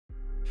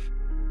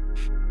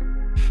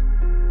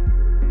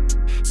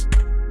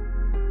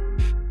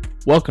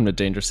Welcome to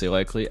Dangerously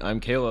Likely. I'm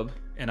Caleb.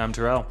 And I'm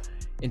Terrell.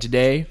 And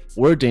today,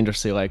 we're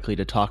dangerously likely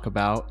to talk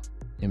about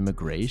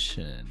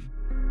immigration.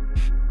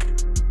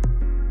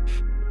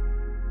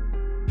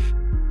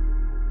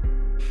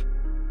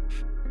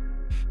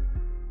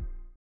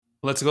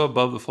 Let's go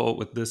above the fold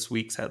with this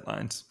week's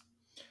headlines.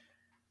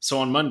 So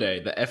on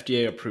Monday, the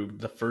FDA approved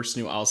the first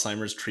new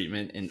Alzheimer's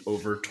treatment in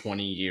over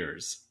 20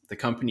 years. The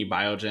company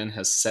Biogen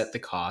has set the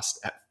cost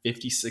at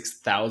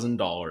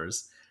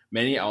 $56,000.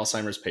 Many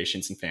Alzheimer's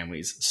patients and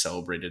families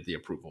celebrated the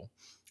approval.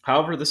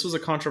 However, this was a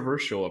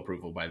controversial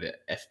approval by the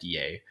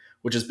FDA,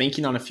 which is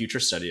banking on a future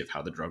study of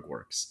how the drug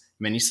works.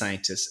 Many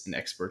scientists and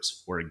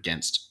experts were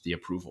against the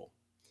approval.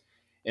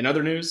 In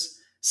other news,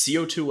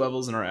 CO2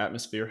 levels in our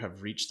atmosphere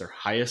have reached their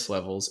highest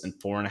levels in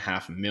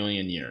 4.5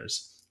 million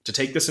years. To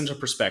take this into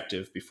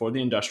perspective, before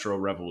the Industrial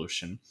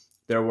Revolution,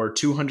 there were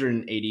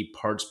 280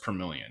 parts per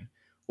million,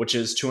 which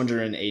is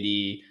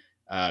 280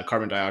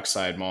 carbon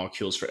dioxide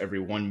molecules for every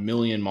 1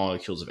 million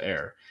molecules of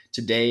air.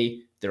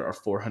 Today, there are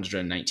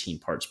 419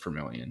 parts per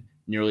million,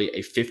 nearly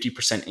a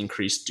 50%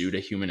 increase due to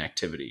human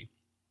activity.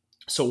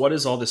 So what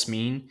does all this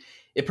mean?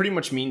 It pretty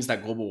much means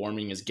that global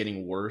warming is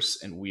getting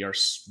worse, and we are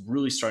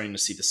really starting to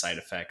see the side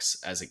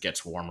effects as it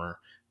gets warmer,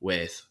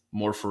 with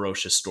more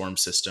ferocious storm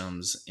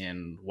systems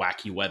and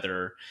wacky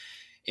weather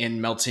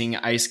and melting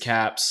ice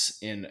caps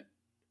and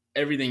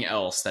everything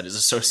else that is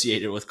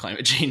associated with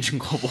climate change and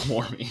global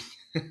warming.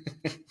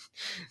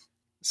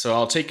 So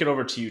I'll take it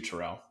over to you,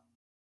 Terrell.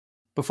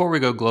 Before we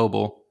go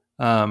global,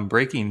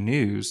 breaking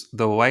news,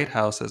 the White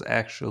House has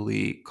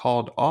actually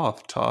called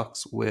off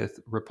talks with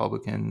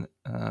Republican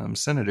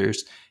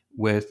senators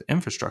with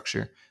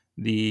infrastructure.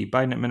 The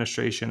Biden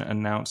administration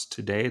announced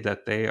today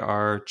that they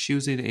are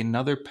choosing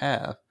another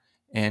path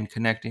and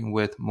connecting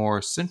with more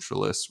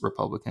centralist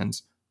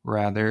Republicans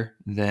rather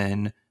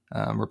than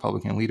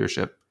Republican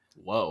leadership.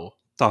 Whoa.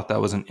 Thought that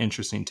was an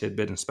interesting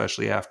tidbit,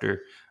 especially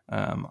after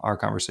our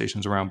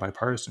conversations around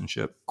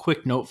bipartisanship.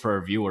 Quick note for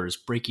our viewers,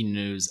 breaking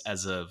news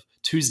as of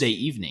Tuesday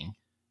evening,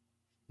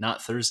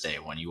 not Thursday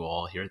when you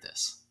all hear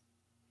this.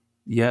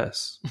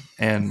 Yes.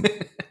 And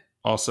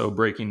also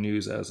breaking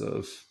news as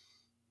of,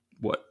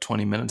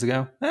 20 minutes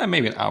ago?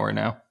 Maybe an hour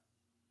now.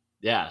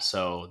 Yeah,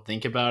 so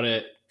think about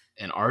it.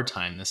 In our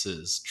time, this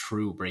is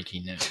true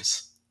breaking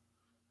news.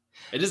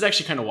 It is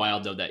actually kind of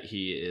wild, though, that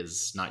he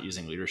is not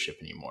using leadership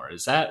anymore.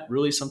 Is that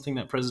really something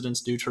that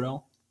presidents do,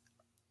 Terrell?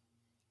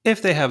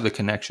 If they have the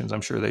connections, I'm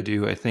sure they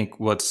do. I think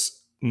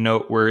what's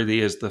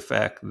noteworthy is the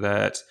fact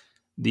that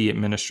the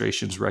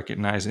administration's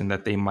recognizing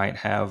that they might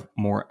have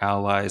more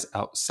allies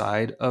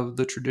outside of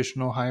the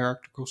traditional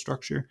hierarchical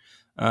structure.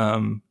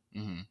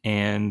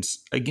 And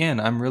again,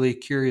 I'm really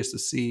curious to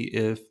see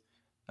if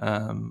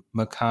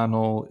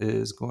McConnell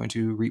is going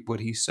to reap what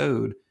he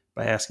sowed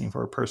by asking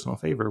for a personal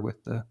favor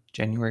with the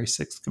January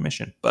 6th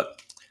commission.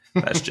 But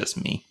that's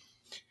just me.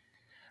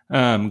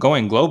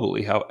 Going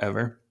globally,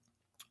 however,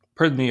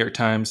 per the New York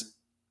Times,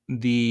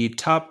 the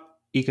top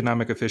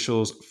economic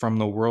officials from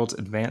the world's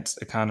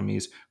advanced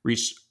economies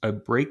reached a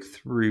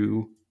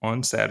breakthrough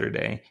on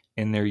Saturday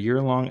in their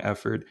year-long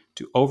effort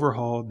to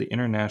overhaul the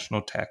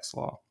international tax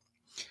law,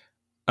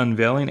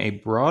 unveiling a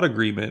broad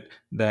agreement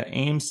that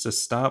aims to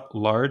stop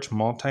large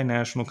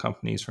multinational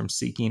companies from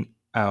seeking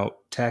out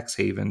tax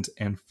havens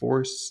and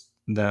force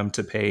them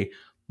to pay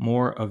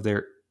more of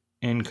their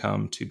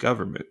income to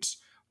governments.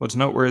 What's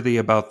noteworthy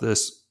about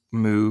this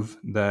move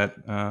that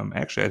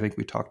actually I think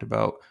we talked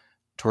about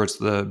towards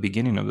the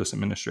beginning of this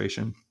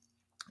administration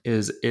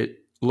is it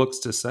looks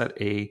to set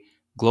a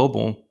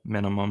global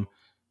minimum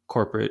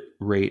corporate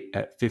rate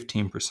at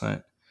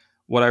 15%.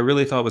 What I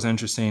really thought was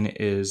interesting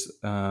is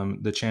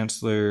the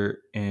chancellor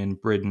in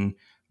Britain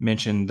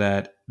mentioned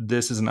that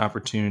this is an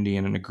opportunity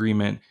and an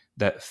agreement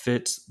that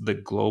fits the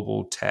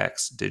global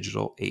tax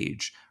digital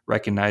age,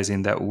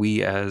 recognizing that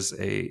we as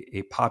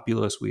a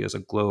populace, we as a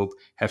globe,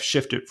 have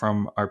shifted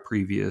from our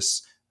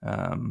previous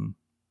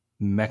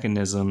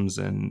mechanisms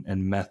and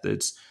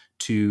methods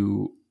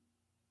to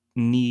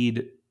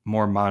need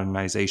more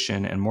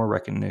modernization and more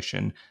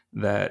recognition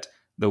that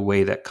the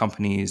way that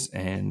companies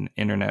and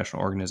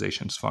international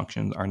organizations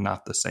function are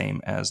not the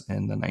same as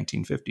in the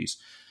 1950s.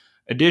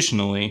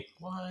 Additionally,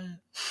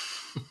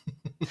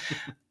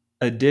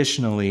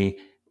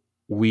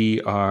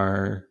 we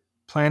are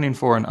planning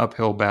for an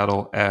uphill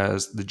battle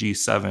as the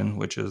G7,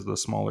 which is the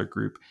smaller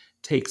group,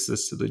 takes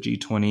this to the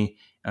G20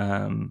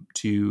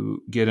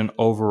 to get an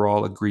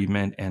overall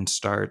agreement and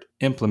start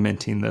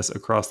implementing this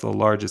across the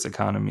largest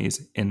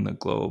economies in the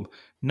globe.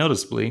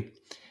 Noticeably,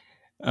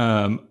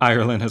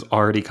 Ireland has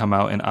already come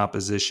out in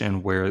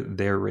opposition, where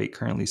their rate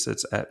currently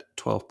sits at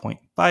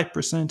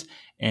 12.5%,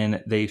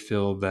 and they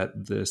feel that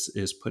this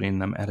is putting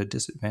them at a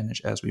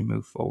disadvantage as we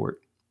move forward.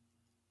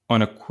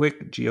 On a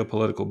quick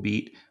geopolitical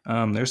beat,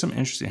 there's some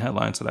interesting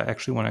headlines that I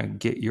actually want to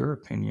get your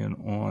opinion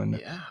on,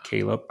 Yeah.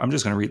 Caleb. I'm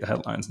just going to read the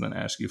headlines and then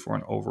ask you for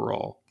an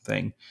overall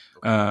thing.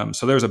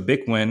 So there's a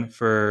big win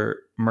for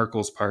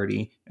Merkel's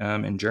party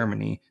in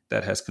Germany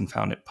that has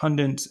confounded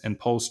pundits and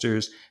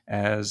pollsters,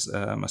 as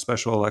a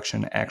special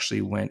election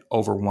actually went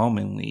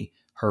overwhelmingly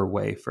her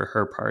way for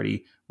her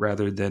party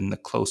rather than the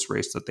close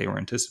race that they were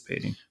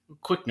anticipating.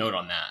 Quick note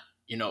on that.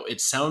 It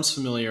sounds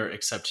familiar,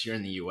 except here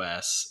in the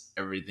U.S.,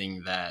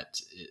 everything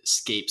that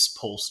escapes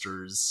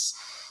pollsters'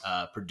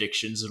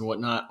 predictions and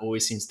whatnot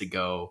always seems to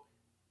go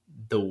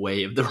the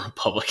way of the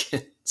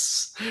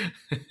Republicans.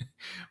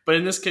 But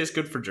in this case,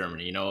 good for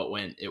Germany.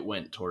 It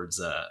went towards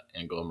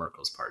Angela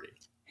Merkel's party.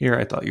 Here,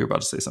 I thought you were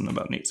about to say something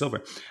about Nate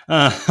Silver.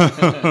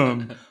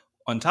 On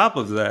top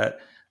of that,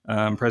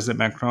 President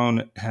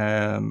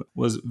Macron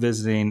was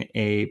visiting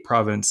a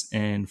province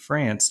in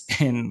France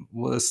and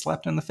was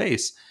slapped in the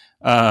face,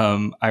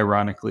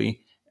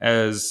 ironically,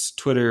 as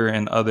Twitter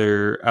and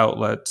other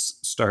outlets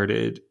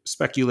started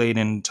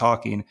speculating,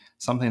 talking.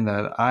 Something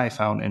that I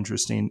found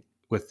interesting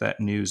with that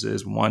news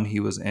is, one,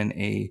 he was in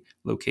a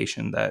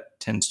location that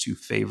tends to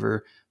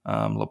favor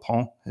Le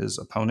Pen, his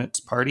opponent's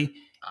party.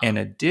 And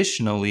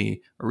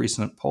additionally, a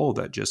recent poll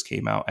that just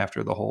came out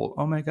after the whole,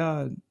 oh my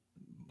God,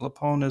 Le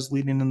Pen is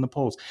leading in the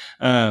polls,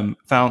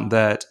 found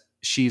that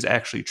she's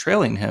actually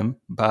trailing him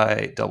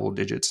by double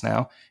digits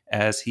now,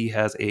 as he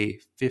has a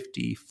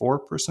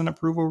 54%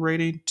 approval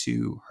rating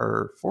to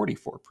her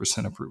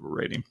 44% approval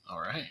rating. All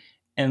right.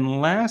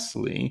 And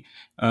lastly,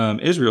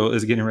 Israel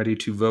is getting ready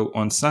to vote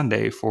on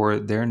Sunday for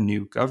their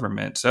new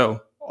government.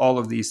 So all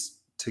of these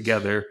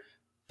together,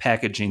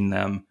 packaging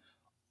them,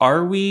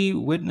 are we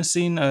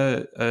witnessing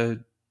a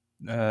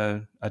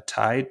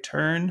tide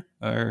turn,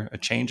 or a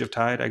change of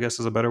tide, I guess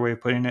is a better way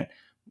of putting it,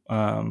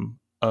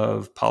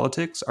 of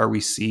politics? Are we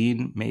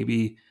seeing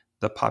maybe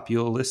the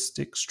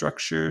populistic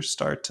structure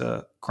start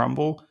to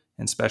crumble,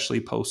 and especially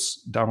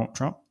post Donald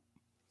Trump?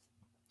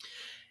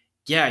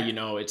 Yeah,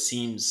 it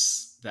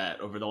seems that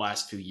over the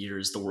last few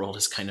years, the world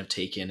has kind of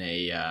taken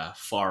a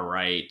far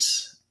right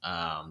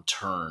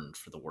turn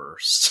for the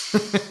worst.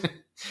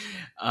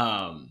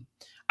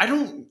 I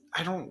don't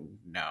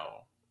know.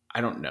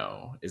 I don't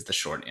know is the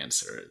short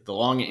answer. The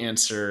long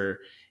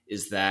answer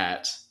is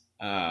that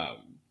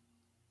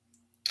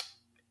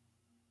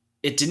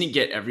it didn't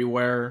get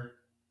everywhere,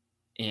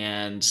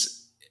 and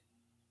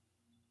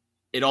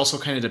it also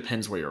kind of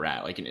depends where you're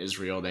at. Like in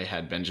Israel, they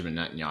had Benjamin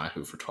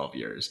Netanyahu for 12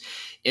 years,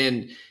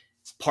 and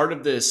part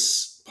of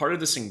this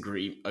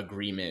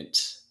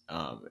agreement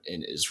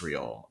in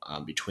Israel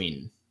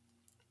between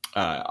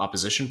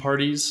opposition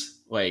parties,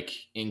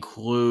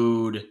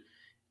 include.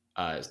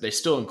 They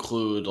still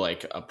include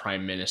a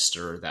prime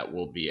minister that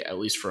will be, at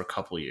least for a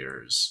couple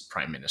years,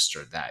 prime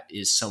minister that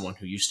is someone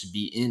who used to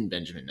be in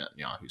Benjamin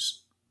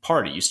Netanyahu's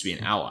party, used to be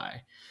an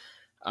ally.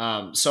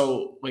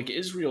 So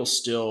Israel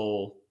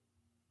still,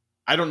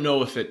 I don't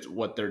know if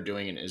what they're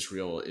doing in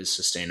Israel is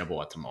sustainable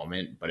at the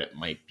moment, but it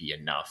might be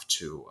enough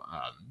to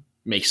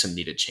make some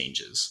needed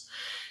changes.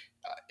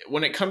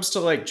 When it comes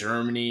to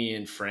Germany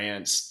and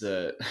France,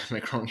 the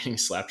Macron getting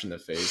slapped in the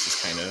face is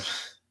kind of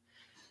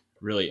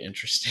really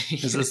interesting.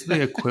 Is this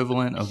the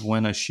equivalent of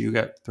when a shoe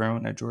got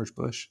thrown at George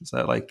Bush? Is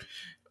that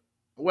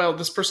Well,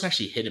 this person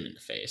actually hit him in the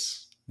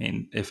face. I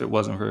mean, if it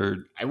wasn't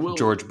for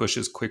George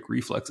Bush's quick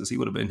reflexes, he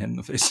would have been hit in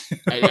the face.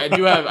 I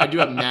do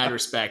have mad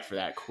respect for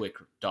that quick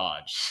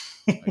dodge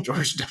by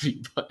George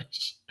W.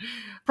 Bush.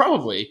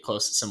 Probably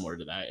close to similar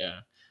to that,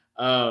 yeah.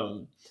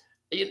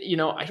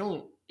 I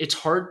don't. It's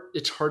hard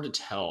to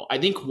tell. I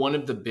think one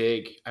of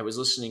the I was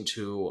listening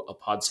to a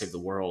Pod Save the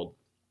World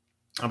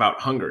about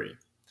Hungary.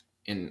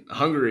 And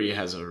Hungary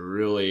has a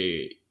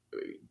really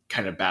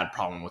kind of bad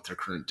problem with their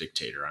current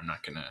dictator. I'm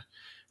not going to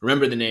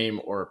remember the name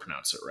or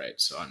pronounce it right,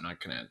 so I'm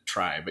not going to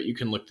try. But you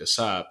can look this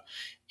up.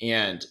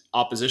 And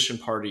opposition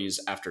parties,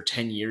 after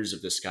 10 years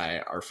of this guy,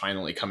 are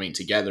finally coming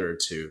together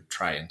to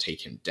try and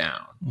take him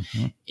down.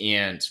 Mm-hmm.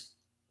 And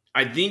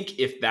I think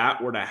if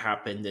that were to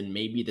happen, then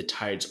maybe the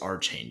tides are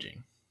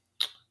changing.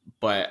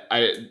 But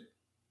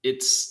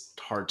it's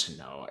hard to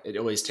know. It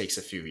always takes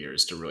a few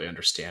years to really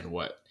understand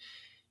what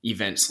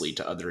events lead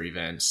to other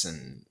events,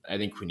 and I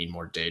think we need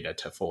more data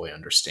to fully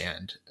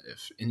understand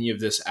if any of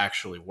this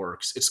actually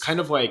works. It's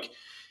kind of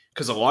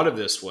because a lot of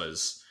this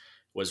was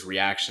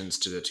reactions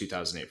to the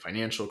 2008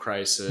 financial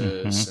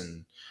crisis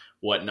and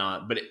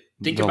whatnot. But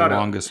think about the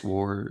longest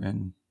war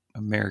in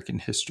American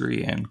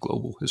history and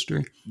global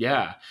history.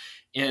 Yeah,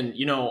 and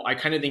I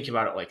kind of think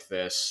about it like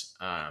this.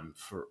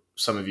 For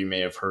some of you may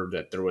have heard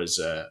that there was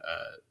a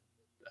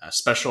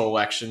special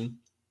election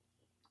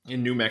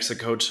in New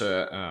Mexico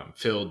to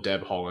fill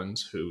Deb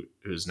Haaland, who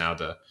is now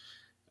the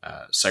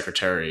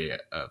Secretary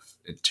of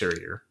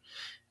Interior,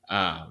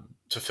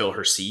 to fill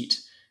her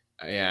seat.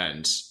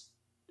 And,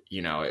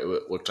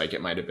 it looked like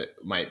it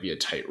might be a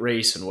tight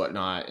race and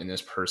whatnot. And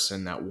this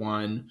person that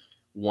won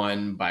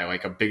by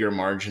a bigger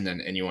margin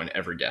than anyone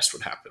ever guessed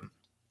would happen.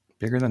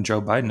 Bigger than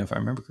Joe Biden, if I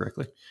remember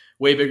correctly.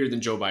 Way bigger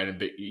than Joe Biden,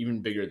 but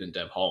even bigger than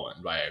Deb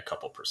Haaland by a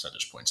couple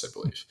percentage points, I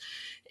believe.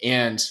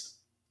 And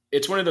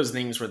it's one of those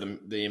things where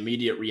the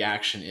immediate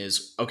reaction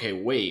is, okay,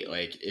 wait,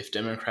 like if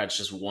Democrats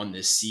just won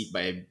this seat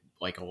by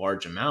like a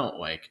large amount,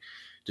 like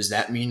does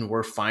that mean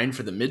we're fine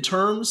for the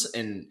midterms?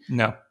 And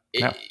no.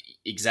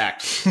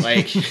 Exactly.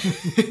 Like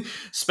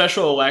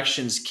special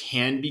elections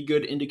can be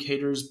good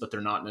indicators, but they're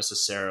not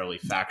necessarily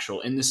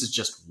factual. And this is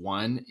just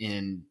one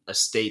in a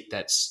state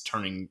that's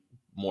turning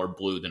more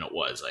blue than it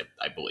was,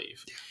 I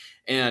believe.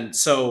 And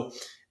so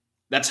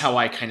that's how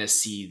I kind of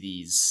see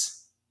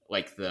these,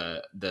 like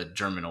the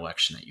German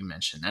election that you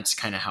mentioned. That's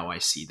kind of how I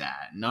see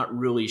that. Not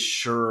really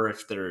sure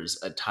if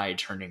there's a tide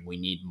turning. We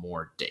need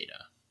more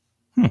data.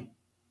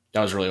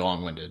 That was really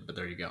long-winded, but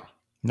there you go.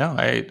 No,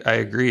 I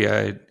agree.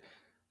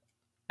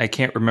 I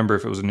can't remember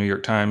if it was a New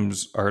York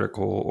Times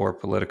article or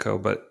Politico,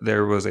 but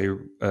there was a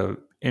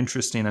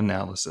interesting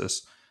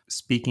analysis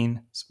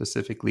speaking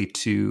specifically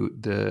to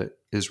the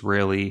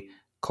Israeli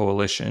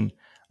coalition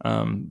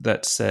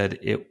that said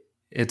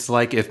it's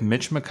like if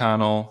Mitch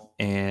McConnell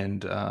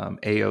and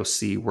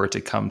AOC were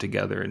to come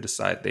together and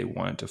decide they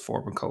wanted to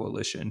form a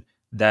coalition.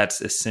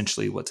 That's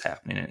essentially what's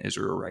happening in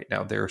Israel right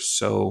now. There are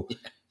so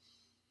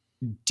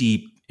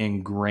deep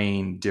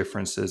ingrained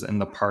differences in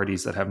the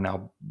parties that have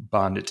now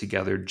bonded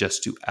together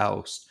just to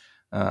oust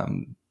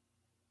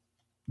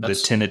the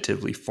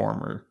tentatively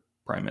former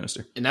prime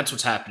minister. And that's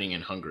what's happening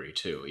in Hungary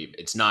too.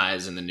 It's not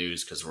as in the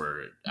news because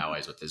we're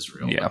allies with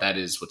Israel, but that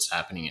is what's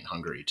happening in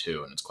Hungary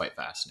too, and it's quite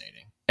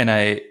fascinating. And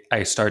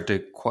I start to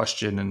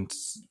question, and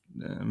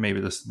maybe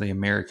this is the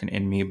American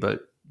in me,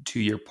 but to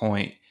your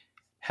point,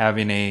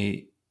 having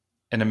an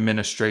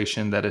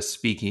administration that is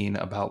speaking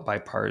about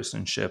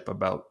bipartisanship,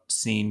 about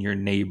seeing your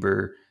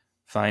neighbor,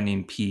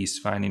 finding peace,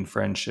 finding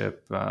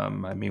friendship.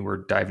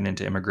 We're diving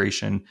into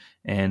immigration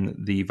and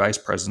the vice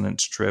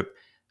president's trip,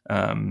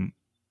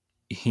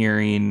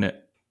 hearing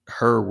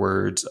her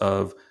words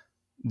of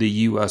the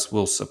U.S.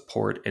 will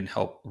support and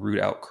help root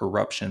out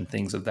corruption,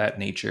 things of that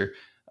nature.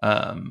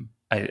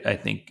 I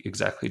think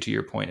exactly to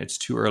your point, it's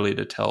too early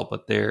to tell,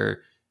 but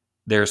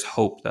there's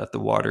hope that the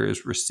water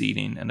is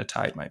receding and a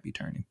tide might be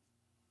turning.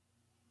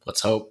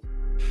 Let's hope.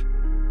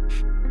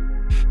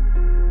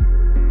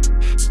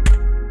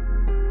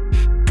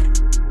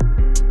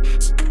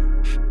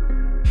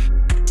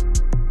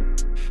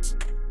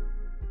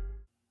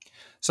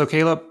 So,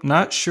 Caleb,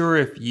 not sure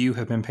if you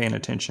have been paying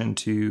attention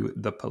to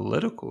the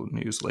political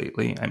news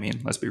lately. I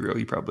mean, let's be real,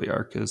 you probably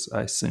are, because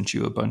I sent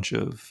you a bunch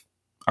of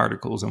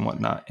articles and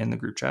whatnot in the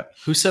group chat.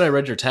 Who said I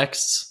read your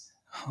texts?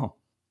 Oh.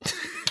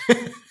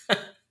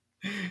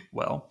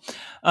 Well,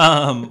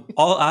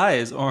 all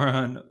eyes are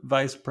on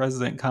Vice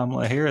President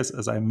Kamala Harris,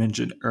 as I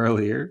mentioned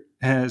earlier,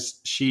 as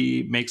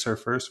she makes her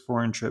first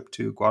foreign trip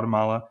to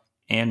Guatemala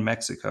and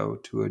Mexico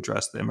to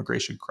address the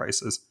immigration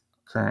crisis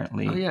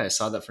currently. Oh, yeah, I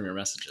saw that from your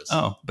messages.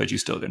 Oh, but you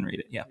still didn't read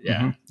it. Yeah.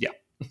 Yeah. Mm-hmm.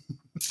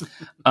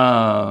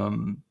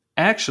 Yeah.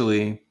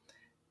 Actually,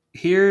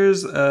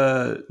 here's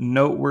a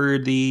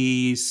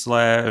noteworthy /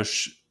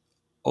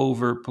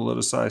 over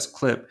politicized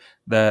clip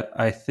that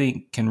I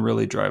think can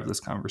really drive this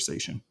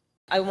conversation.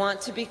 I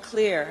want to be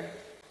clear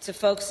to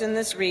folks in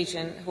this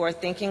region who are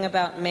thinking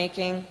about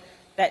making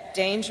that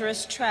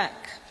dangerous trek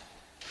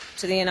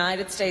to the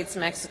United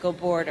States-Mexico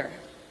border.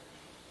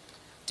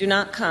 Do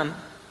not come.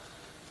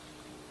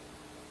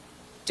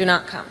 Do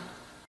not come.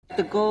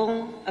 The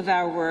goal of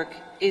our work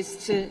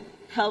is to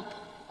help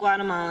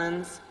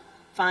Guatemalans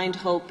find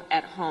hope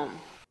at home.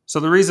 So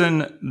the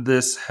reason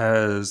this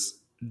has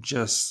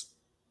just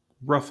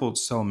ruffled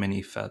so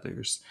many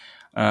feathers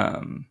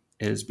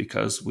is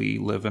because we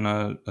live in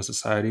a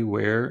society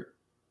where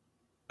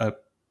a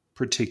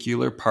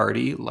particular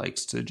party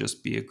likes to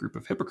just be a group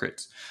of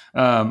hypocrites.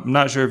 I'm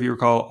not sure if you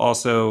recall,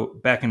 also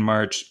back in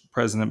March,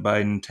 President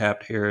Biden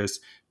tapped Harris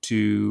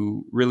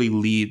to really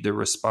lead the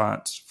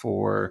response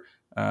for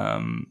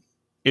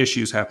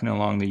issues happening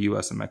along the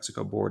U.S. and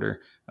Mexico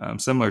border,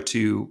 similar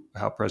to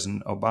how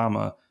President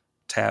Obama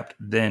tapped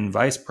then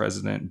Vice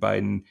President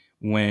Biden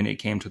when it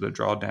came to the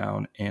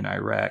drawdown in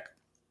Iraq.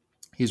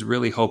 He's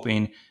really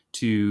hoping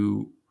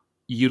to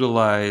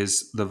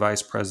utilize the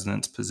vice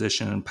president's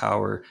position and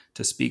power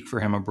to speak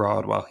for him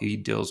abroad while he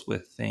deals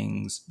with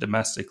things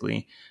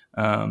domestically,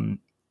 and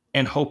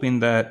hoping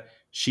that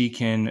she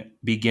can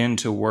begin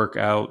to work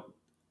out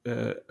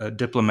a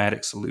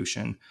diplomatic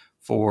solution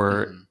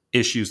for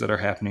issues that are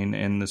happening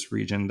in this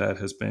region that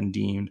has been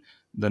deemed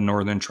the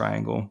Northern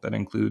Triangle, that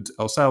includes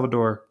El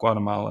Salvador,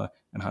 Guatemala,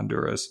 and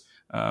Honduras,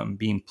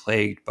 being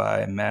plagued by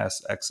a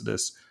mass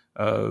exodus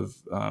of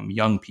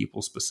young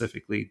people,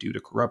 specifically due to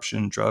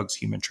corruption, drugs,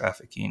 human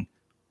trafficking,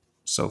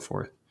 so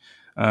forth.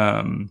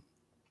 The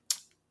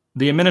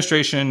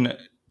administration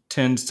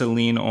tends to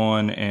lean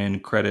on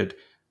and credit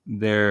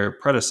their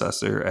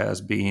predecessor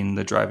as being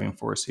the driving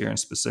force here, and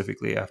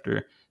specifically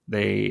after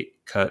they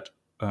cut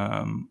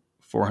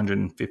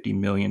 $450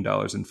 million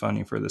in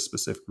funding for this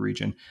specific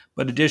region.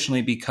 But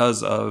additionally,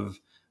 because of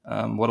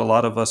what a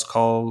lot of us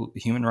call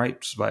human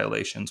rights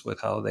violations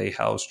with how they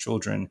house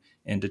children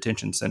in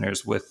detention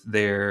centers, with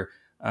their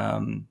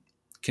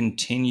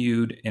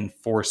continued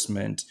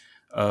enforcement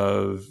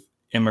of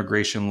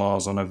immigration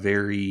laws on a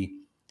very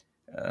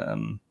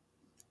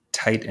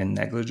tight and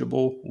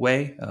negligible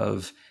way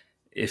of,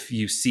 if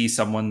you see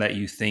someone that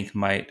you think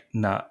might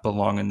not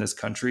belong in this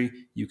country,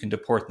 you can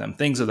deport them,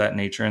 things of that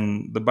nature.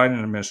 And the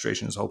Biden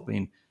administration is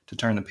hoping to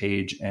turn the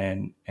page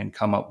and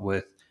come up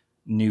with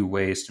new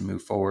ways to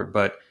move forward.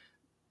 But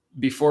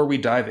before we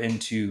dive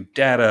into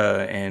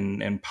data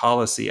and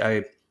policy,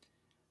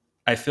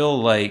 I feel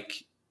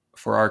like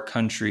for our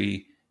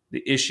country,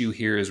 the issue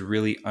here is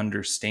really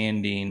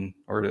understanding,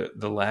 or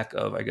the lack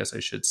of, I guess I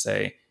should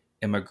say,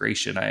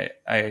 immigration.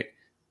 I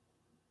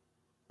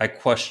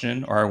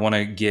question, or I want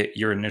to get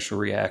your initial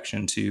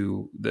reaction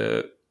to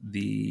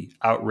the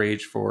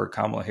outrage for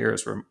Kamala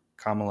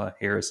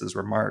Harris's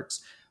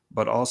remarks,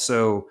 but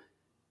also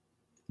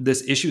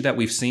this issue that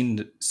we've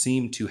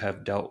seem to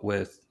have dealt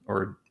with,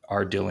 or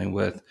are dealing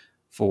with,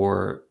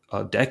 for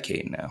a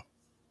decade now.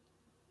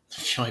 I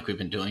feel like we've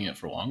been doing it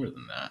for longer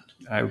than that.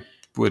 I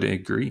would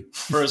agree.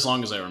 For as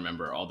long as I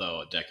remember,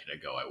 although a decade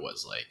ago I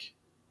was like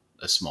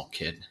a small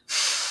kid.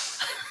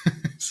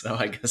 So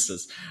I guess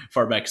as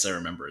far back as I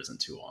remember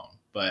isn't too long.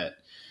 But,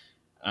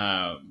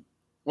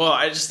 well,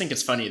 I just think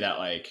it's funny that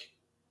like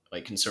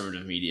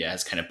conservative media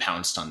has kind of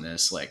pounced on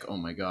this, like, oh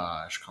my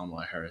gosh,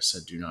 Kamala Harris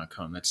said do not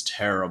come, that's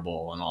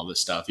terrible, and all this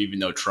stuff, even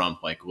though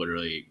Trump like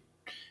literally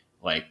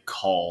like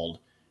called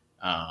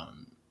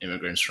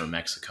immigrants from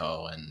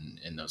Mexico and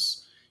in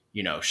those,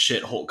 you know,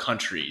 shithole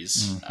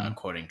countries,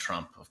 quoting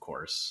Trump, of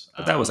course.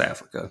 But that was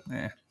Africa.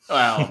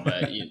 Well,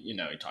 but you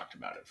know, he talked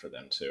about it for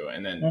them too.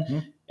 And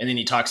then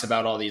he talks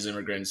about all these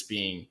immigrants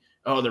being,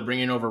 oh, they're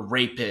bringing over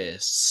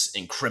rapists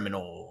and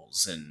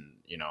criminals and,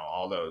 you know,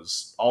 all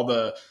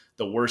the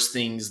worst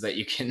things that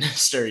you can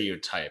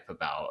stereotype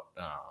about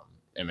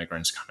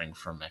immigrants coming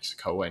from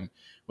Mexico.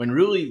 When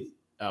really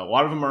a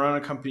lot of them are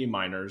unaccompanied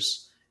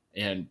minors,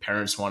 and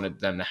parents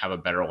wanted them to have a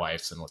better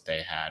life than what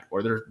they had,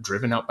 or they're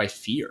driven out by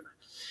fear.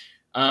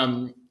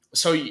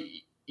 So,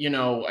 you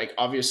know, like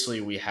obviously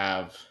we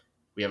have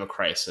a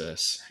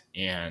crisis,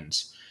 and,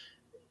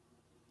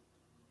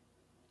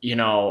 you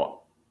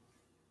know,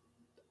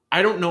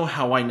 I don't know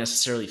how I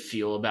necessarily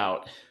feel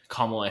about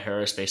Kamala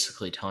Harris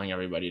basically telling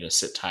everybody to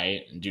sit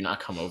tight and do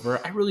not come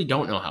over. I really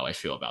don't know how I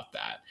feel about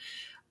that.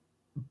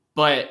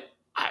 But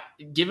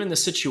given the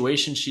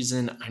situation she's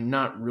in, I'm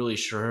not really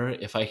sure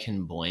if I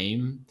can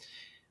blame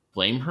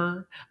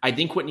her. I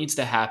think what needs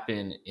to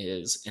happen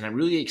is, and I'm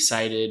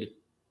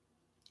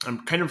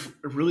kind of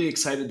really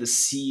excited to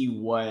see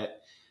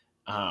what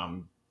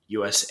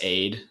U.S.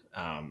 aid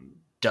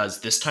does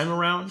this time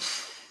around.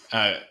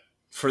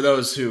 For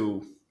those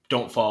who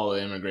don't follow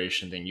the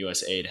immigration thing,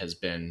 U.S. aid has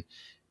been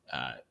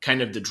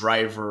kind of the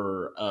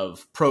driver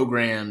of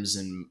programs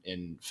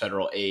and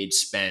federal aid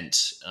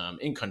spent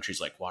in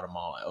countries like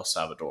Guatemala, El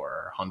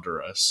Salvador,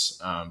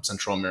 Honduras,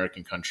 Central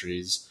American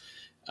countries,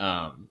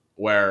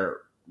 where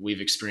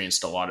we've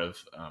experienced a lot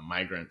of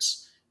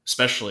migrants,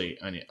 especially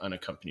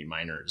unaccompanied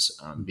minors,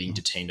 being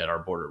detained at our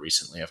border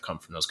recently, have come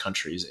from those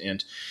countries.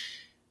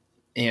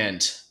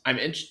 And I'm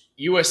in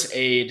U.S.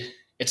 aid.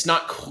 It's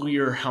not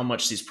clear how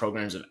much these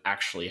programs have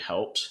actually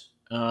helped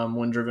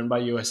when driven by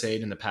U.S.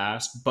 aid in the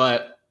past,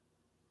 but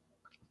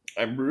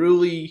I'm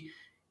really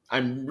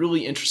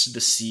interested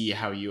to see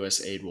how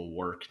U.S. aid will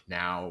work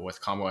now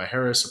with Kamala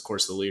Harris, of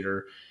course, the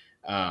leader,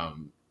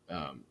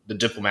 the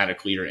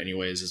diplomatic leader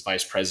anyways, as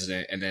vice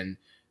president, and then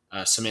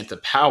Samantha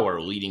Power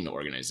leading the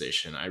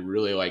organization. I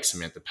really like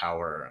Samantha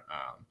Power.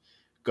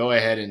 Go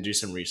ahead and do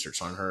some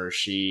research on her.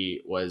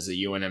 She was a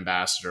UN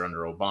ambassador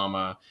under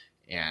Obama,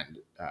 and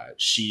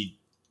she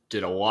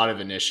did a lot of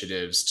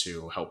initiatives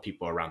to help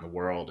people around the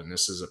world, and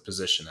this is a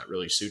position that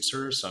really suits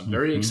her. So I'm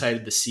very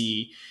excited to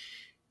see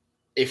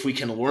if we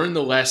can learn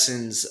the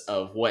lessons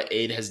of what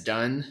aid has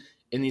done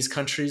in these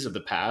countries of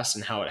the past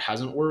and how it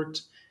hasn't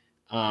worked.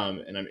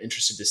 And I'm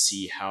interested to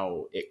see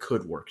how it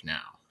could work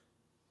now.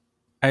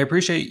 I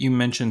appreciate you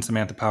mentioned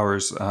Samantha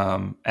Powers.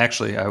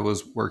 Actually, I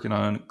was working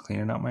on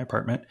cleaning out my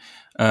apartment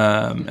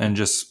and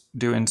just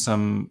doing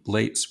some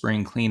late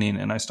spring cleaning,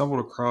 and I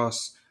stumbled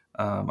across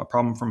A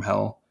Problem from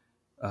Hell,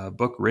 a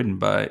book written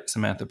by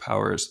Samantha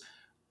Powers,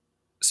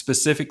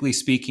 specifically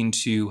speaking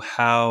to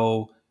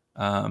how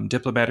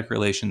diplomatic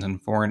relations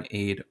and foreign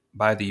aid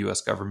by the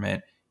U.S.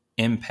 government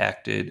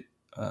impacted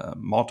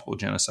multiple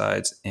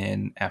genocides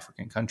in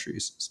African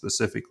countries,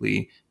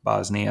 specifically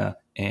Bosnia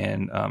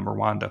and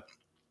Rwanda.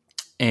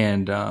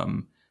 And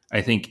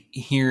I think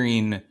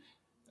hearing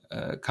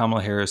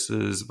Kamala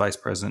Harris's, Vice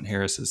President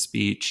Harris's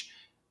speech,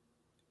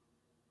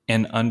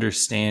 and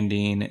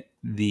understanding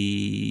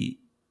the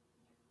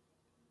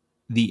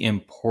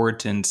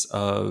importance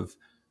of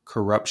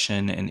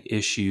corruption and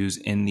issues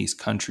in these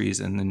countries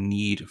and the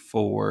need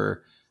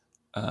for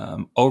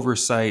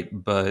oversight,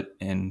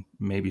 and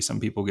maybe some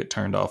people get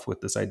turned off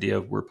with this idea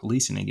of we're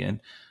policing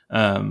again,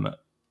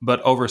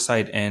 but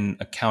oversight and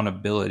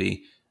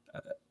accountability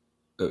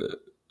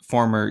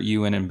former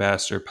UN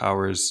Ambassador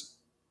Powers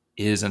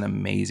is an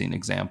amazing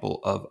example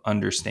of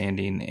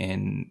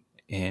understanding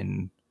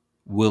and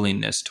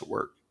willingness to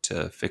work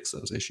to fix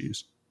those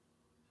issues.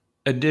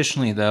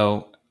 Additionally,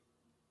 though,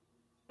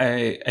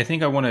 I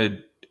think I want to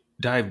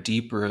dive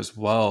deeper as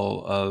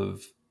well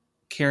of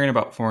caring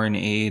about foreign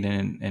aid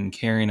and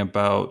caring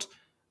about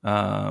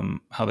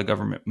how the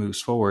government moves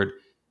forward.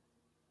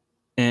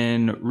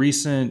 In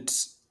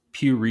recent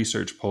Pew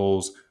Research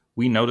polls,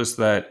 we noticed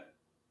that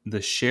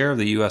the share of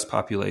the U.S.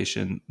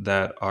 population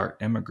that are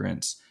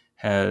immigrants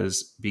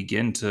has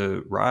begun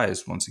to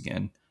rise once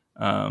again.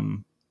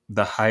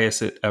 The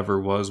highest it ever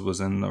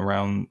was in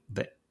around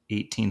the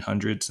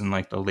 1800s, in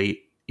like the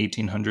late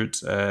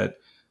 1800s at,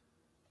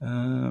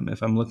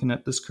 if I'm looking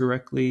at this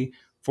correctly,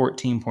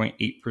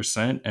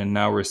 14.8%, and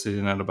now we're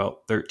sitting at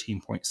about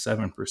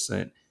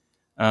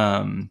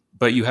 13.7%.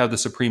 But you have the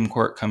Supreme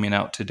Court coming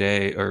out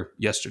today, or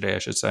yesterday, I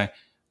should say,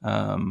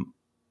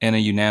 in a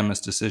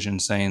unanimous decision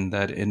saying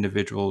that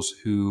individuals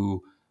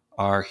who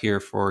are here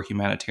for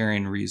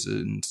humanitarian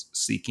reasons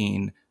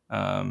seeking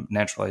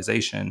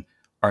naturalization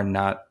are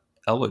not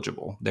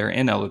eligible. They're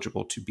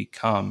ineligible to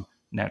become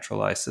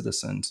naturalized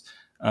citizens.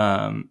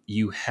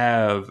 You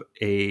have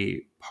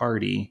a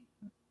party,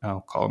 I'll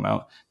call them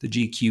out, the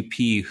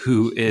GQP,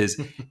 who is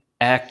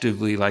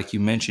actively, like you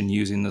mentioned,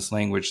 using this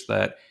language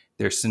that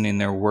they're sending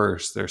their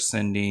worst. They're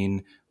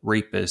sending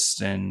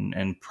rapists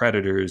and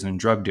predators and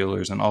drug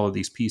dealers and all of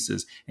these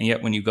pieces. And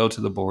yet when you go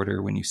to the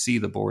border, when you see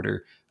the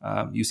border,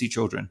 you see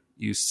children.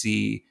 You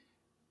see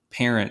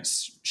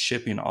parents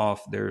shipping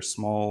off their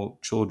small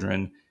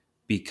children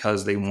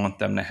because they want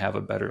them to have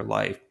a better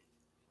life.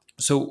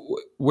 So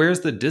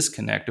where's the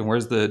disconnect and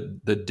where's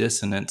the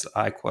dissonance,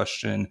 I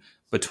question,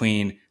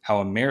 between how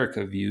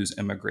America views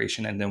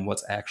immigration and then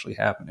what's actually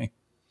happening?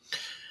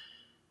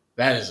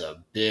 That is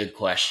a big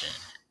question.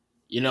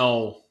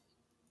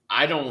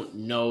 I don't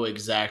know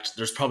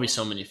there's probably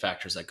so many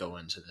factors that go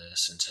into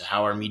this, into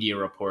how our media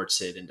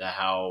reports it, into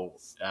how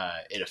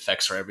it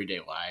affects our everyday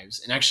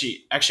lives. And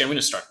actually, I'm going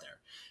to start there.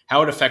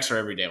 How it affects our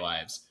everyday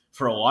lives.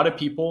 For a lot of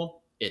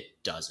people,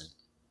 it doesn't.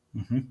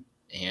 Mm-hmm.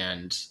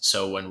 And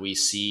so when we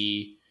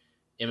see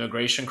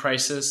immigration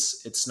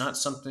crisis, it's not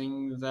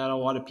something that a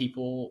lot of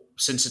people,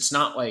 since it's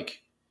not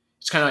like,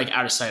 it's kind of like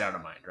out of sight, out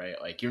of mind, right?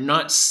 Like you're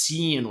not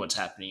seeing what's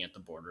happening at the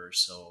border.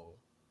 So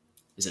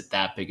is it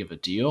that big of a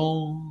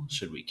deal?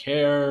 Should we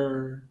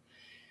care?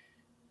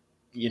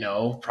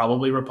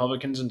 Probably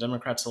Republicans and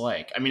Democrats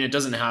alike. I mean, it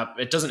doesn't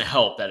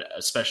help that,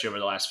 especially over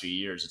the last few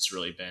years, it's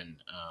really been,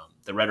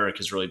 the rhetoric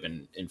has really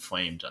been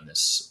inflamed on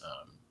this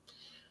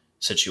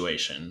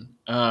situation.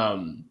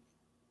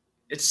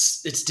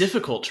 It's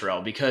difficult,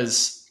 Terrell,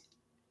 because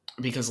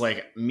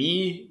like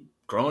me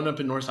growing up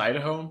in North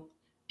Idaho,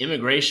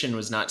 immigration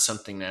was not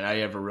something that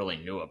I ever really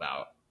knew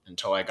about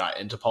until I got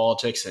into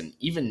politics. And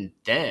even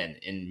then,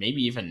 and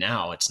maybe even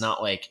now, it's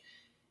not like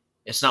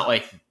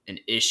an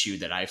issue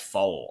that I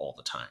follow all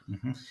the time.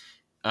 Mm-hmm.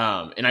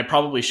 And I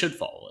probably should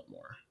follow it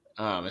more,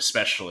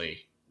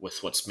 especially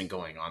with what's been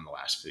going on the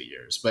last few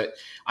years. But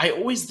I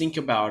always think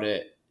about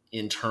it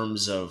in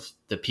terms of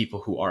the people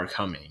who are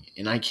coming,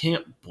 and I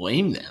can't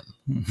blame them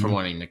mm-hmm. for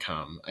wanting to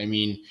come. I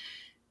mean,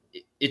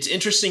 it's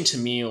interesting to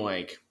me,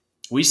 like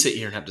we sit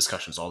here and have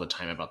discussions all the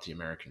time about the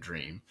American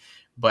dream,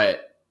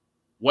 but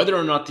whether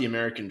or not the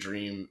American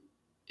dream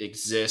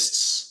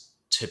exists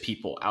to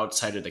people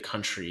outside of the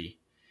country,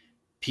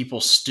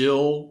 people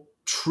still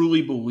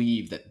truly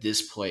believe that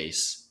this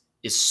place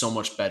is so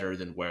much better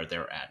than where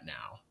they're at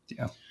now.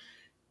 Yeah.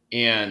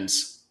 And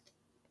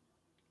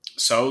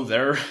so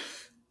they're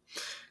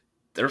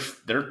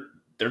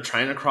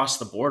trying to cross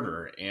the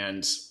border,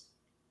 and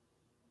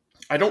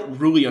I don't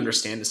really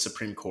understand the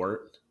Supreme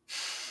Court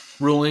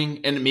ruling,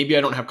 and maybe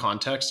I don't have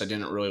context. I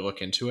didn't really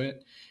look into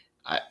it.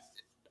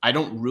 I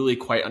don't really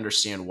quite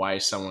understand why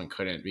someone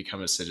couldn't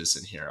become a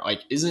citizen here. Like,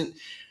 isn't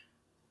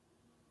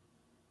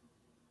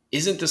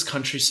this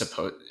country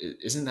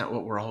isn't that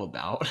what we're all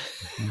about?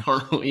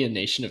 Aren't we a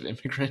nation of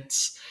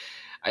immigrants?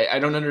 I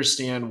don't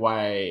understand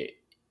why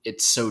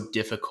it's so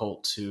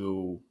difficult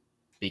to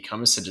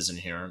become a citizen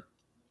here.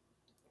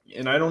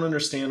 And I don't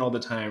understand all the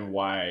time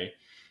why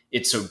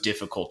it's so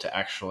difficult to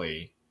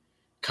actually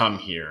come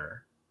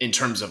here in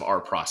terms of our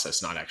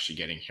process, not actually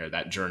getting here.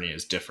 That journey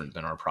is different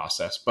than our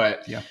process.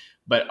 But yeah.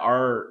 But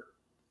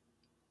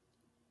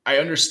I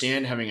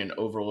understand having an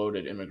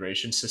overloaded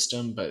immigration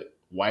system, but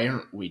why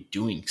aren't we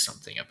doing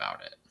something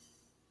about it?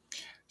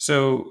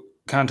 So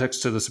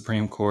context to the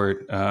Supreme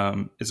Court,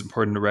 it's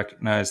important to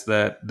recognize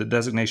that the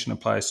designation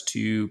applies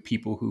to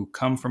people who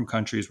come from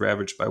countries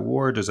ravaged by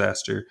war or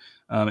disaster.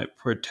 It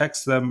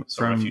protects them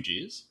from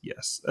refugees.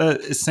 Yes,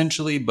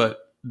 essentially, but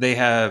they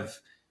have,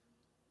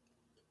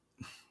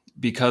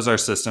 because our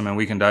system, and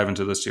we can dive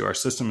into this too, our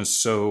system is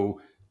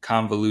so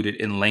convoluted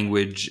in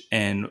language,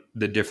 and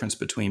the difference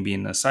between being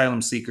an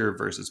asylum seeker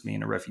versus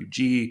being a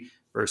refugee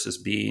versus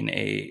being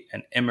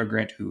an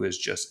immigrant who is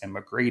just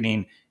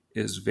immigrating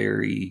is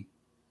very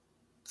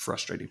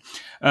frustrating.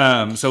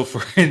 So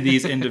for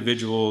these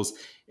individuals,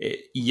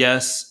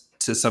 yes,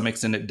 to some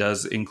extent it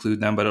does include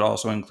them, but it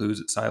also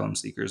includes asylum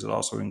seekers. It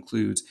also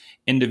includes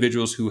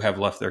individuals who have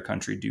left their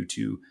country due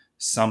to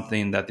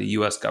something that the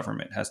U.S.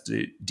 government has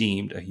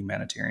deemed a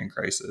humanitarian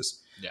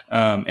crisis. Yeah.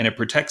 And it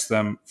protects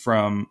them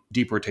from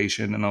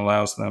deportation and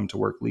allows them to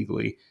work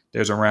legally.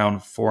 There's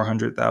around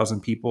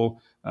 400,000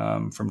 people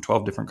from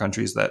 12 different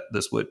countries that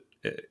this would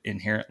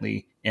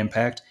inherently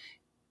impact.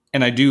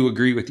 And I do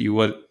agree with you.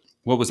 What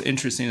was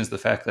interesting is the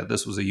fact that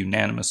this was a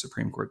unanimous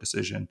Supreme Court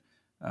decision.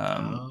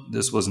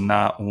 This was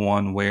not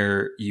one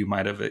where you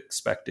might have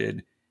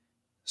expected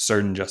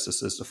certain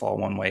justices to fall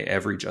one way.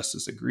 Every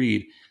justice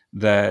agreed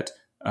that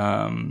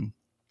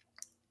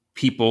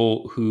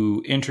people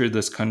who entered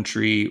this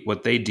country,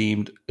 what they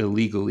deemed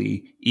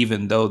illegally,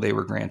 even though they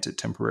were granted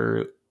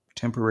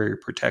temporary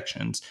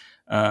protections,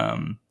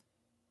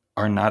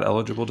 are not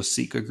eligible to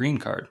seek a green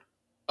card.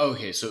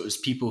 Okay, so it was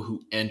people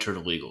who entered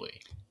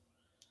illegally.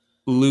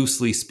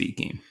 Loosely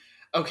speaking.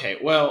 Okay,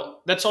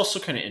 well, that's also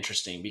kind of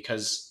interesting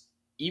because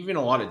even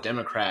a lot of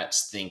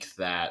Democrats think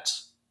that,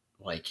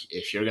 like,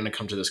 if you're going to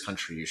come to this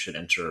country, you should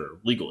enter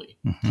legally.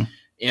 Mm-hmm.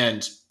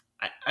 And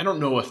I don't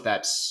know if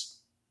that's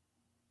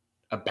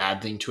a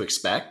bad thing to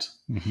expect,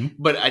 mm-hmm.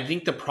 but I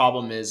think the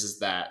problem is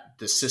that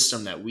the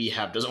system that we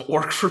have doesn't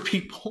work for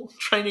people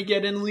trying to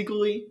get in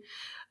legally.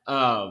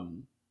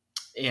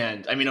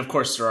 And I mean, of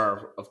course, there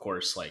are,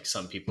 like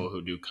some people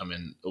who do come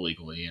in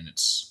illegally and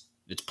it's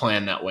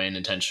planned that way and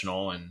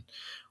intentional and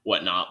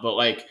whatnot. But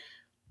like,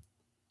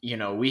 you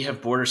know, we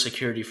have border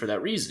security for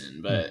that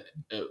reason, but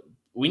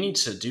we need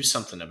to do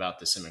something about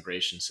this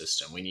immigration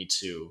system. We need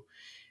to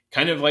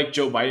kind of like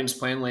Joe Biden's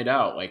plan laid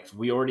out. Like,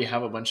 we already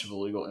have a bunch of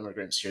illegal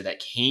immigrants here that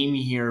came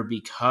here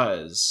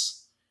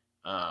because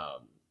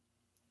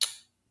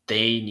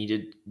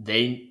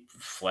they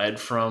fled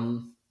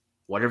from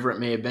whatever it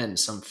may have been,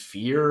 some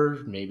fear,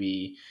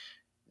 maybe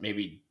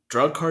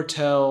drug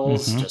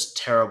cartels, just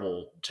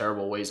terrible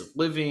ways of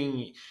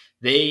living.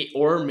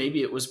 Or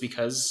maybe it was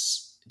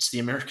because it's the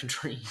American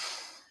dream.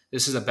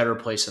 This is a better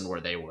place than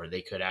where they were.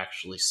 They could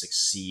actually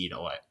succeed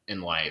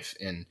in life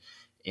and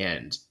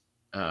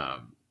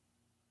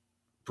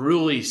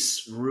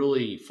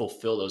really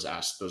fulfill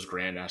those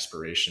grand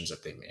aspirations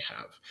that they may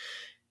have.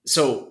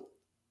 So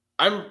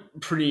I'm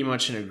pretty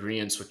much in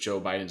agreement with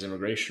Joe Biden's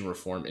immigration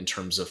reform in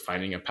terms of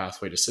finding a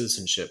pathway to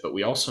citizenship, but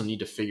we also need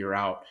to figure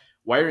out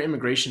why our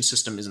immigration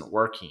system isn't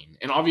working.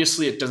 And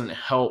obviously it doesn't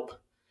help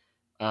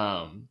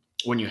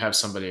when you have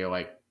somebody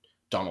like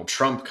Donald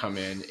Trump come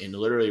in and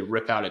literally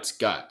rip out its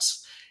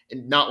guts.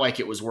 And not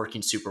like it was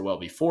working super well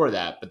before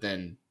that, but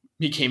then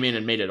he came in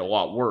and made it a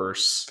lot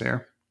worse.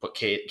 Fair. Put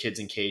kids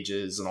in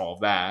cages and all of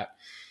that.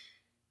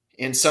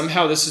 And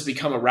somehow this has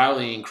become a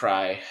rallying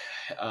cry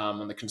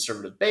on the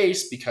conservative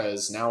base,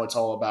 because now it's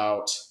all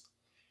about,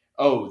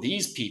 oh,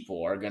 these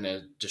people are going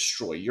to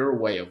destroy your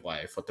way of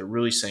life. What they're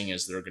really saying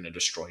is they're going to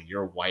destroy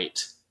your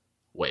white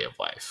way of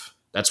life.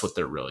 That's what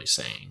they're really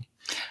saying.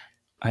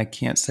 I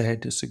can't say I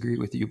disagree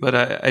with you, but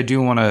I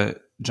do want to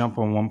jump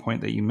on one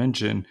point that you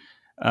mentioned.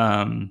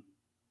 I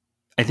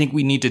think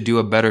we need to do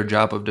a better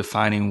job of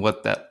defining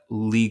what that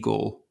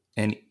legal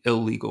and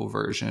illegal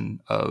version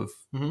of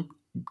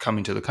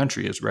coming to the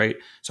country is, right?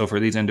 So for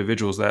these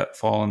individuals that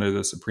fall under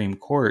the Supreme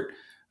Court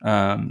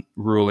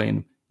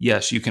ruling,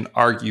 yes, you can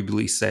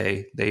arguably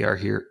say they are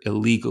here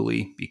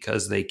illegally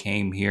because they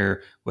came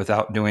here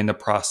without doing the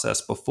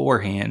process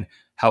beforehand.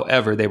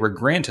 However, they were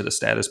granted a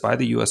status by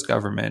the U.S.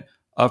 government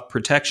of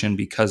protection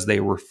because they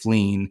were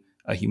fleeing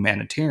a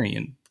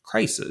humanitarian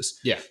crisis.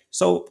 Yeah.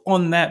 So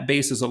on that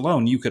basis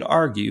alone, you could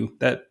argue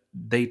that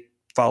they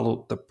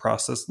followed the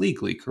process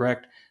legally,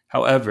 correct?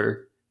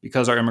 However,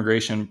 because our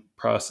immigration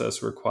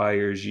process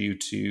requires you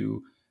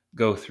to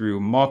go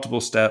through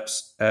multiple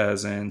steps,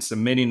 as in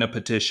submitting a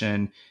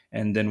petition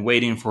and then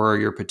waiting for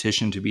your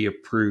petition to be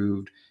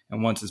approved.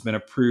 And once it's been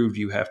approved,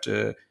 you have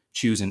to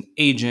choose an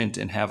agent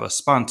and have a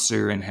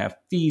sponsor and have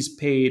fees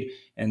paid.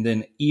 And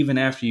then even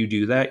after you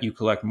do that, you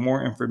collect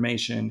more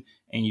information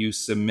and you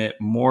submit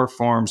more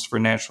forms for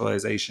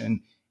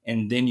naturalization.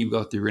 And then you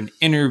go through an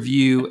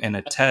interview and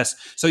a test.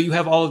 So you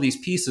have all of these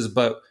pieces,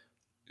 but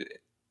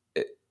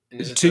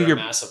isn't there a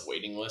massive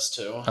waiting list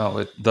too?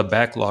 Oh, the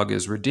backlog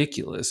is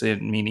ridiculous. I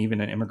mean, even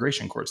in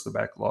immigration courts, the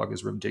backlog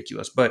is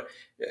ridiculous. But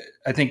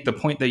I think the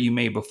point that you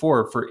made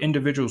before, for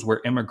individuals where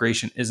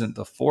immigration isn't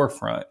the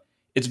forefront,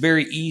 it's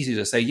very easy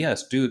to say,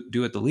 yes, do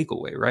it the legal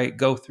way, right?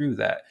 Go through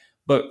that.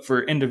 But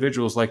for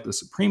individuals like the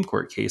Supreme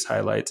Court case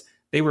highlights,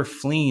 they were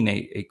fleeing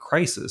a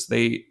crisis.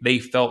 They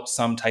felt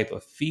some type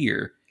of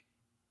fear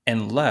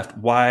and left.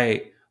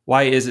 Why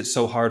is it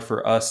so hard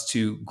for us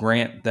to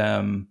grant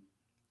them?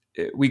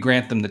 We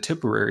grant them the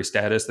temporary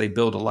status. They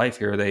build a life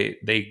here.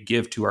 They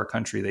give to our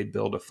country. They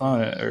build a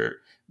fund or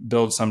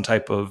build some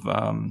type of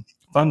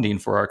funding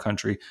for our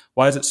country.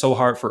 Why is it so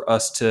hard for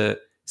us to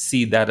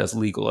see that as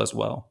legal as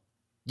well?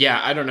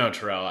 Yeah, I don't know,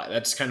 Terrell.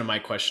 That's kind of my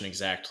question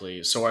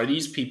exactly. So are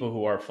these people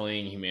who are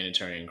fleeing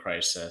humanitarian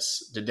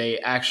crisis, did they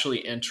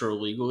actually enter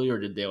illegally or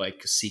did they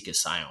seek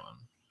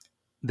asylum?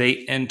 They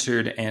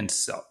entered and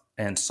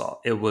sought.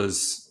 It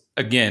was,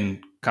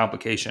 again,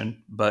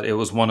 complication, but it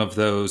was one of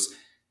those,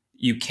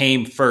 you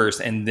came first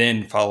and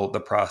then followed the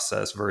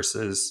process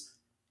versus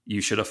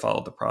you should have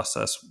followed the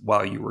process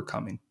while you were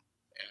coming.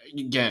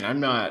 Again, I'm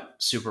not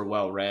super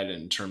well read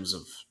in terms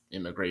of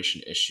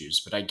immigration issues,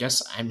 but I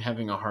guess I'm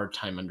having a hard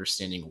time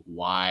understanding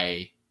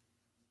why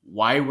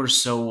we're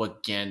so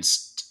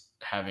against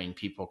having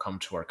people come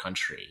to our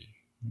country.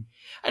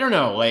 I don't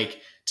know. Like,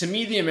 to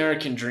me, the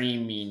American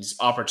dream means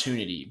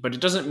opportunity, but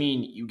it doesn't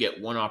mean you get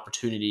one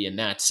opportunity and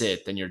that's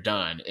it, then you're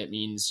done. It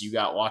means you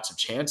got lots of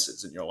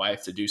chances in your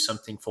life to do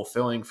something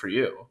fulfilling for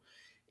you.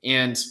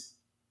 And,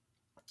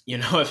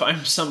 if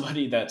I'm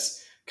somebody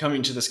that's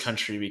coming to this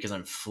country because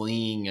I'm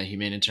fleeing a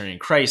humanitarian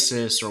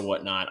crisis or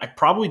whatnot, I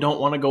probably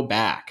don't want to go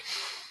back.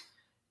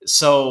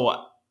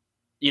 So,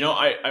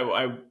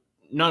 I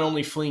not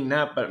only fleeing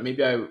that, but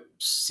maybe I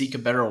seek a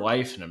better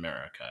life in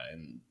America.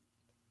 And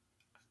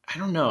I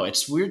don't know.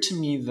 It's weird to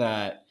me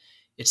that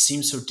it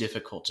seems so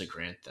difficult to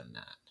grant them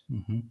that,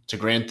 to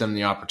grant them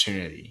the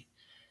opportunity.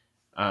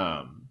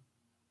 It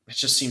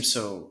just seems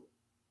so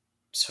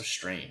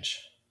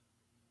strange.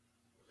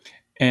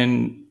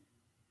 And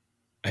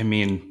I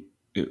mean,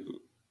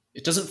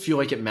 it doesn't feel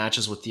like it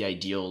matches with the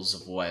ideals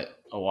of what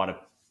a lot of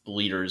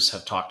leaders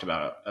have talked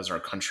about as our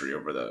country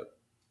over the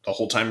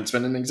whole time it's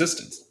been in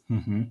existence.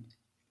 Mm-hmm.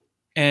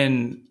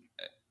 And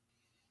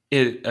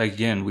it,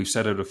 again, we've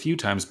said it a few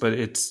times, but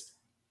it's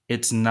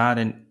not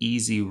an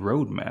easy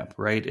roadmap,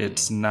 right?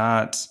 It's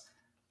not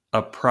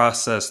a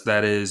process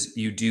that is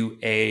you do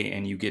A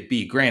and you get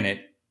B. Granted,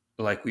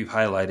 like we've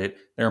highlighted,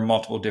 there are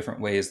multiple different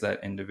ways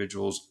that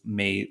individuals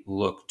may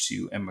look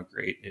to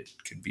immigrate. It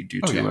could be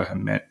due to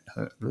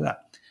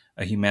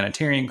a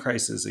humanitarian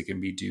crisis. It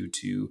can be due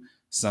to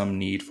some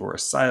need for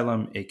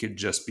asylum. It could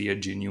just be a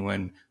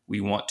genuine, we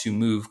want to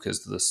move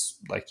because this,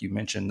 like you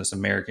mentioned, this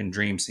American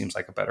dream seems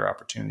like a better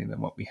opportunity than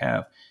what we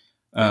have.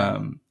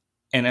 And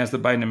as the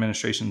Biden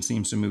administration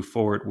seems to move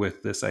forward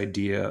with this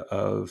idea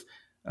of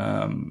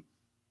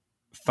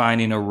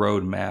finding a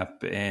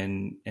roadmap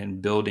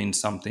and building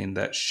something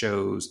that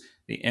shows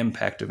the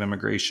impact of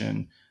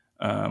immigration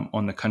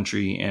on the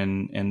country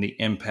and the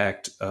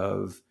impact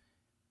of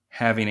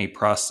having a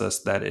process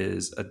that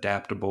is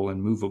adaptable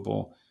and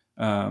movable.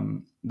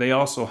 They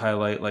also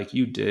highlight, like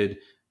you did,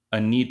 a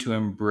need to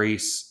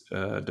embrace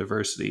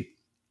diversity,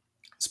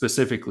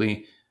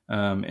 specifically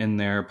in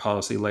their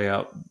policy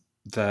layout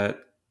that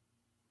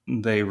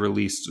they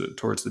released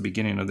towards the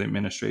beginning of the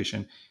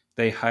administration.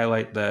 They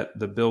highlight that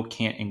the bill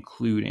can't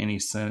include any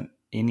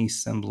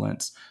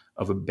semblance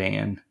of a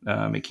ban.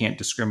 It can't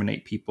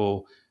discriminate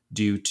people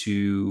due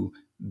to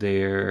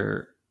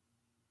their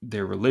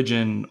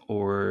religion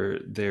or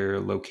their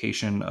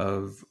location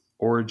of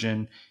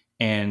origin.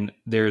 And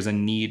there's a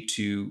need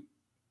to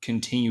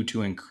continue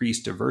to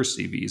increase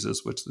diversity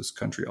visas, which this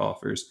country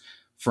offers,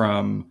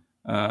 from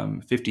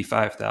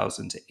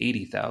 55,000 to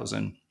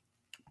 80,000.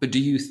 But do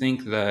you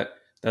think that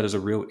is a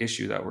real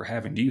issue that we're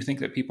having? Do you think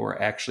that people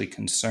are actually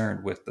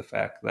concerned with the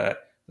fact that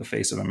the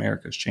face of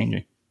America is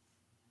changing?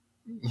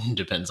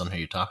 Depends on who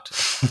you talk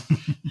to.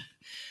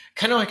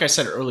 Kind of like I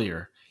said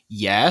earlier,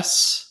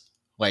 yes,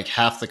 like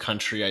half the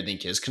country, I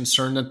think, is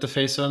concerned that the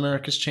face of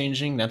America is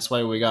changing. That's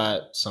why we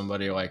got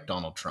somebody like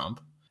Donald Trump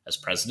as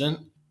president.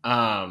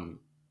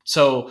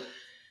 So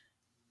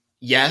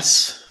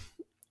yes,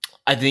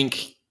 I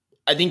think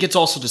it's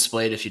also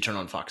displayed if you turn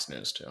on Fox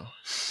News too.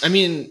 I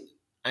mean,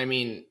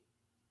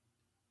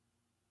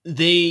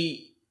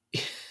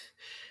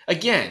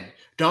 again,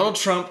 Donald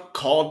Trump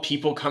called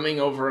people coming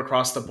over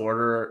across the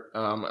border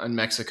in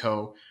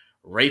Mexico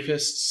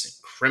rapists and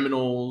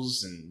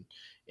criminals,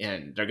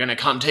 and they're going to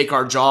come take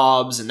our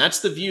jobs. And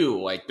that's the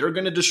view. Like, they're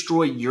going to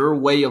destroy your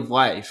way of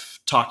life,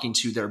 talking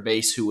to their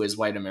base, who is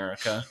white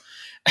America.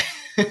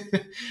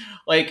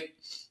 Like,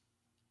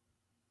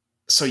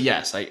 so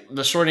yes,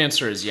 the short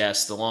answer is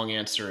yes. The long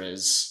answer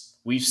is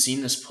we've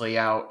seen this play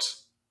out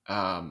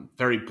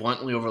very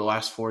bluntly over the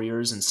last 4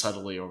 years and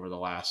subtly over the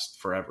last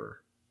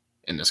forever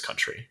in this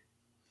country.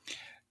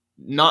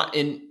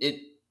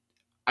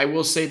 I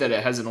will say that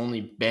it hasn't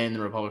only been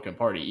the Republican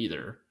Party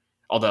either,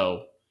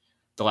 although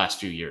the last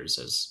few years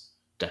has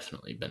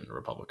definitely been the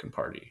Republican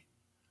Party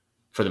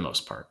for the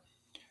most part.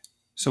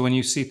 So when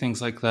you see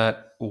things like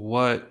that,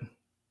 what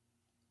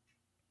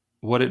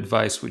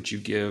advice would you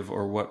give,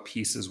 or what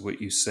pieces would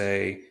you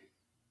say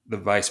the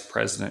vice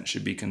president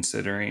should be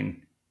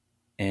considering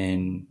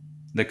in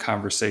the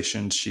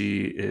conversations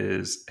she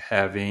is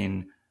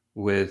having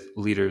with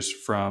leaders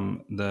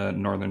from the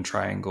Northern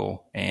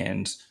Triangle,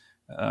 and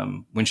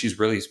when she's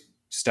really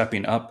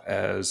stepping up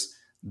as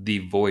the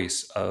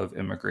voice of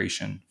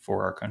immigration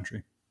for our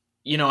country?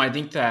 I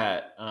think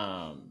that,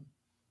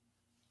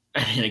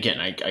 again,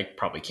 I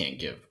probably can't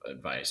give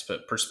advice,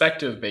 but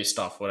perspective based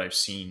off what I've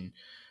seen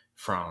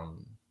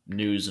from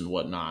news and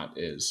whatnot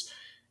is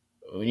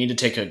we need to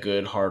take a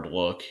good hard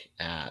look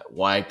at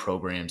why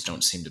programs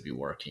don't seem to be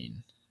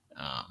working.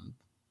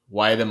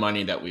 Why the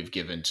money that we've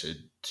given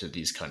to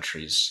these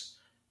countries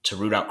to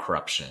root out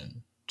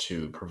corruption,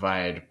 to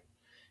provide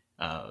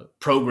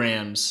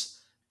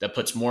programs that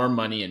puts more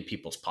money in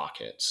people's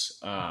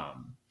pockets.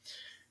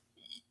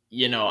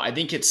 You know, I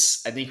think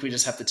we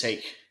just have to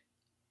take,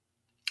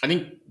 I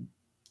think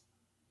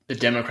the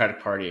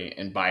Democratic Party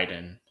and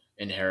Biden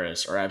and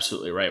Harris are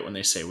absolutely right when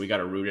they say we got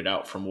to root it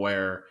out from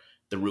where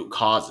the root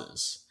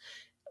causes.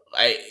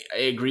 I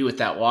agree with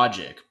that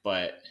logic,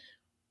 but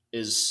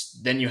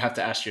then you have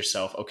to ask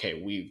yourself,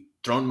 okay, we've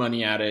thrown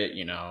money at it,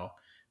 you know,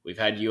 we've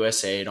had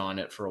USAID on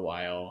it for a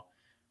while.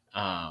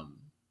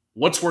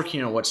 What's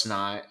working and what's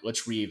not?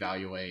 Let's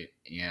reevaluate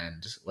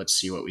and let's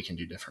see what we can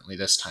do differently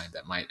this time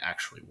that might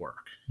actually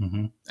work.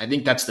 Mm-hmm. I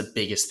think that's the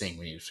biggest thing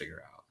we need to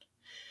figure out.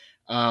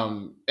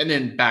 And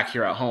then back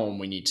here at home,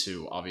 we need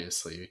to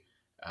obviously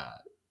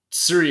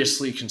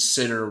seriously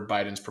consider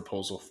Biden's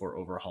proposal for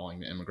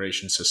overhauling the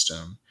immigration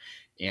system,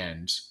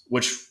 and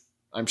which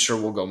I'm sure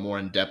we'll go more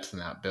in depth in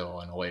that bill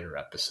in a later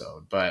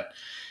episode. But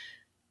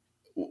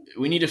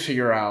we need to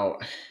figure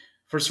out,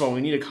 first of all,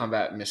 we need to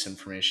combat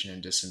misinformation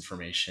and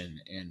disinformation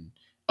and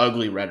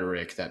ugly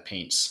rhetoric that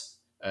paints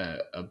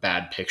a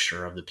bad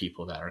picture of the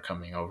people that are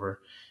coming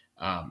over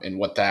and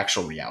what the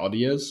actual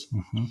reality is.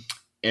 Mm-hmm.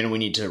 And we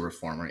need to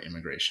reform our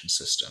immigration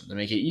system to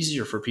make it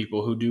easier for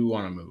people who do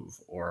want to move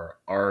or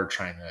are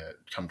trying to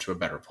come to a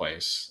better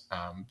place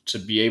to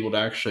be able to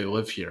actually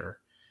live here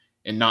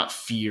and not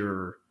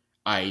fear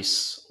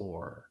ICE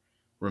or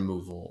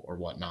removal or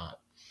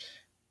whatnot.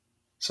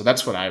 So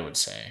that's what I would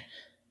say.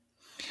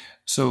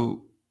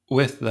 So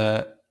with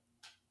that,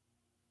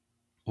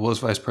 was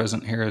Vice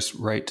President Harris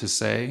right to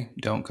say,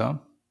 don't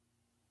come?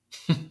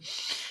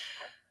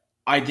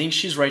 I think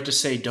she's right to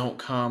say, don't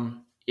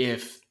come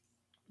if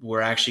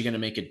we're actually going to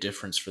make a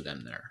difference for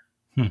them there.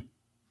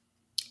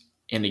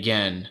 And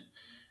again,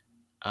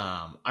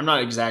 I'm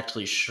not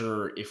exactly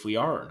sure if we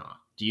are or not.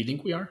 Do you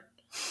think we are?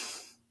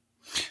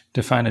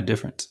 Define a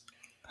difference.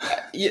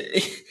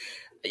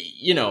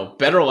 You know,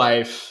 better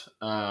life.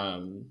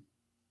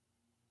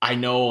 I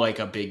know like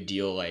a big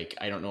deal. Like,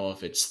 I don't know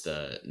if it's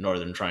the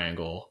Northern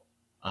Triangle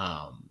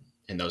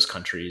in those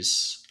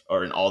countries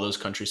or in all those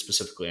countries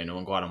specifically. I know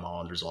in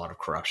Guatemala, there's a lot of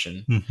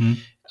corruption. Mm-hmm.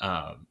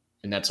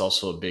 And that's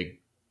also a big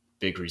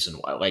reason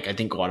why, like, I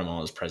think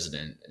Guatemala's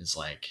president is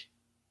like,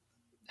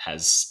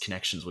 has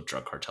connections with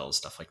drug cartels,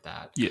 stuff like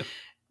that. Yeah.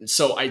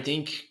 So I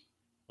think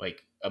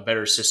like a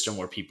better system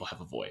where people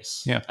have a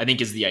voice, I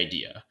think is the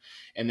idea.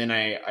 And then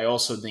I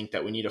also think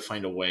that we need to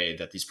find a way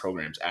that these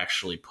programs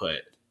actually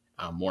put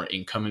more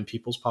income in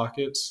people's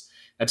pockets.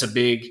 That's a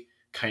big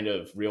kind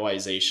of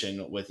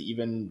realization with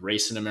even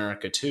race in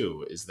America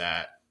too, is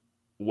that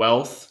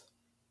wealth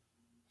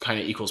kind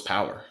of equals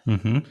power.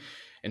 Mm-hmm.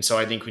 And so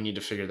I think we need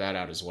to figure that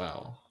out as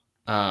well.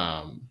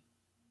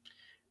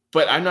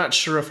 But I'm not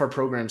sure if our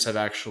programs have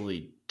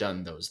actually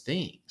done those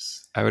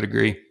things. I would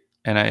agree.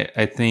 And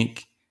I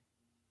think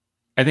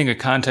a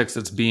context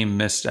that's being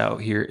missed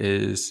out here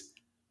is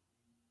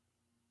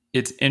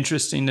it's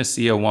interesting to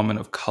see a woman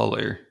of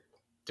color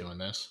doing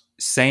this,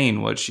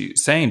 saying what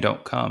she's saying,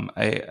 don't come.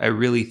 I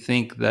really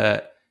think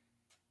that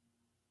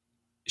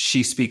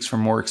she speaks from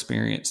more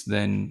experience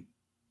than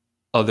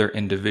other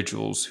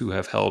individuals who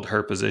have held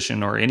her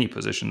position or any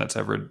position that's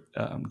ever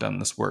done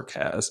this work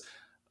has.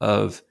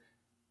 Of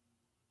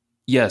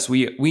yes,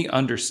 we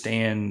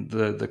understand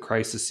the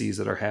crises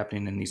that are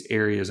happening in these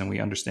areas, and we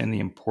understand the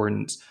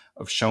importance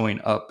of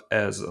showing up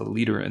as a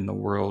leader in the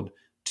world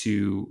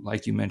to,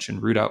 like you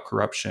mentioned, root out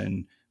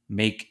corruption,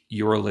 make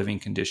your living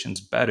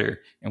conditions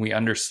better. And we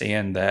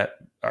understand that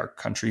our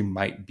country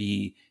might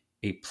be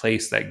a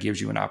place that gives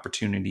you an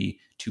opportunity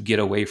to get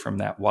away from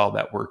that while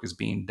that work is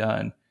being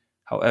done.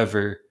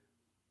 However,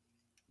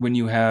 when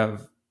you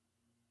have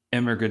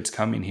immigrants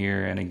coming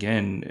here and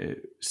again,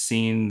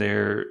 seeing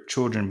their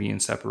children being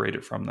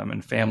separated from them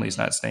and families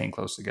not staying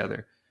close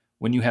together,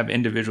 when you have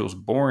individuals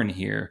born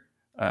here,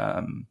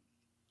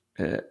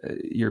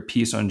 your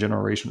piece on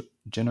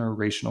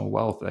generational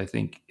wealth, I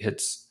think,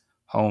 hits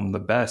home the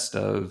best.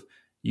 Of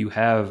you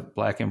have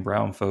Black and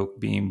brown folk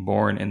being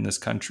born in this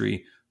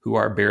country who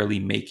are barely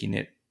making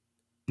it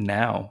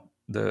now.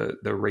 The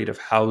rate of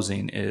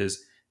housing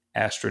is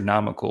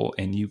astronomical,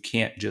 and you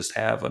can't just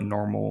have a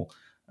normal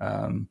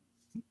in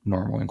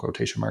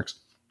quotation marks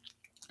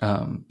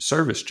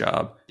service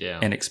job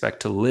and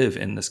expect to live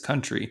in this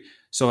country.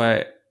 So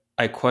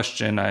I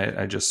question,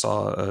 I just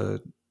saw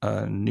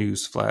a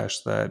news flash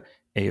that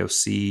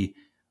AOC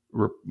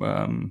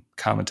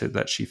commented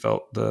that she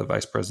felt the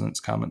vice president's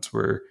comments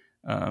were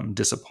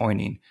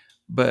disappointing.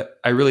 But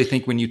I really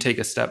think when you take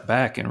a step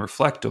back and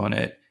reflect on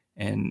it,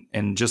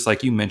 and just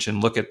like you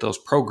mentioned, look at those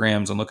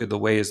programs and look at the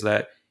ways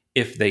that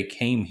if they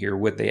came here,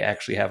 would they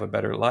actually have a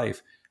better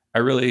life? I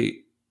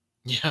really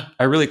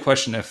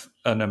question if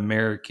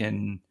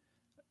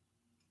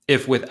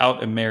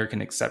without American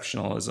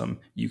exceptionalism,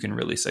 you can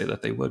really say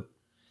that they would.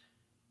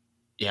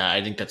 Yeah,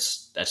 I think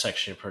that's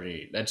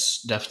actually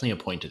that's definitely a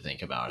point to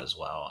think about as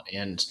well.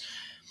 And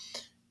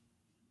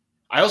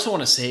I also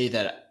want to say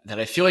that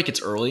I feel like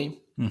it's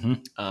early.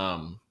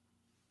 Mm-hmm.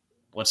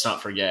 Let's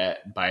not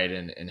forget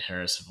Biden and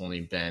Harris have only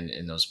been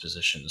in those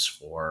positions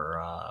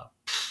for,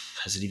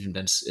 has it even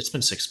been, it's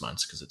been 6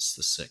 months because it's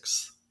the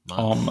 6th month.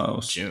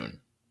 Almost.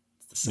 June.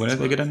 It's the When did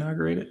they 6th get month.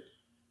 inaugurated?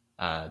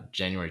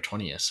 January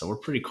 20th. So we're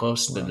pretty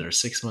close to Wow. their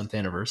 6-month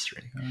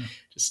anniversary. Yeah.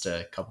 Just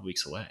a couple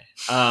weeks away.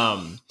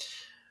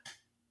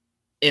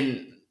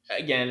 And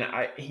again,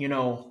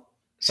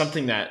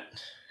 something that,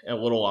 a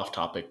little off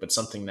topic, but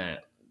something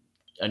that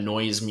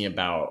annoys me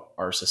about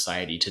our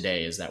society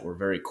today is that we're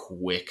very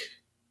quick.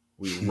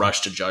 We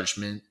rush to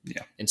judgment.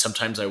 Yeah. And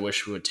sometimes I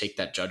wish we would take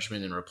that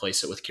judgment and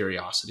replace it with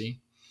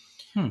curiosity.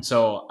 Hmm.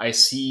 So I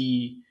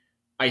see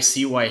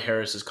why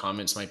Harris's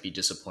comments might be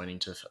disappointing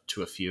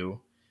to a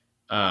few.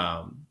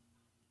 I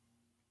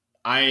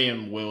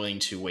am willing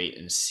to wait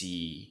and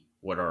see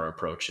what our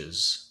approach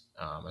is,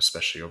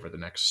 especially over the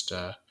next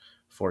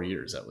 4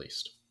 years at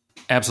least.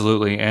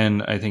 Absolutely.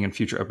 And I think in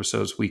future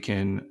episodes, we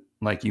can,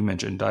 like you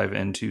mentioned, dive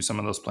into some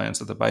of those plans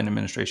that the Biden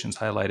administration's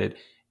highlighted,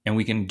 and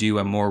we can do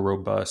a more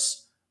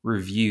robust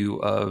review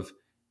of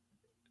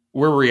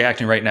we're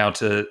reacting right now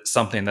to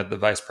something that the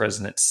vice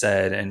president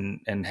said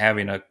and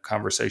having a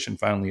conversation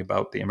finally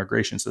about the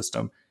immigration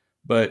system.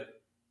 But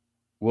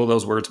will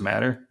those words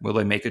matter? Will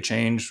they make a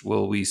change?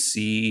 Will we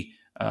see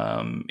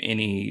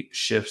any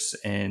shifts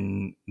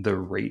in the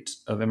rate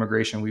of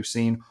immigration we've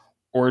seen?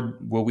 Or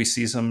will we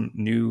see some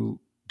new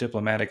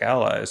diplomatic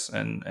allies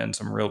and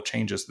some real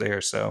changes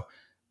there? So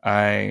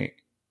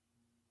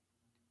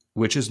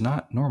which is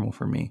not normal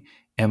for me,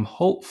 am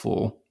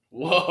hopeful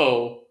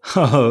Whoa.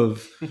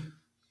 of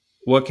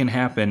what can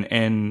happen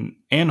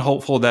and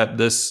hopeful that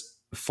this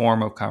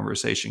form of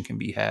conversation can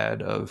be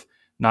had of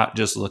not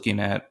just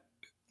looking at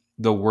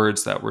the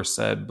words that were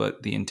said,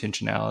 but the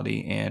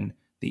intentionality and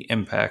the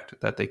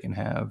impact that they can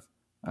have,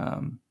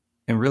 and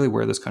really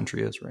where this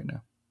country is right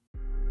now.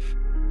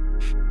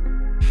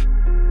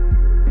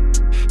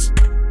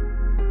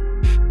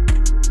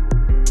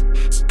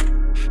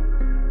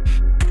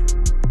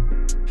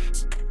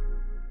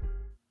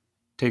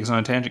 Take us on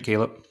a tangent,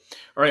 Caleb.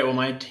 All right. Well,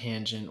 my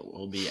tangent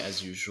will be,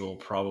 as usual,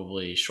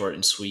 probably short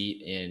and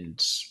sweet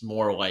and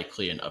more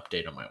likely an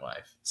update on my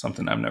life.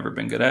 Something I've never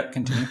been good at.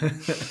 Continue.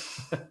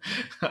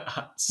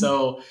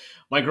 So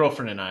my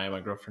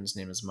girlfriend's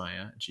name is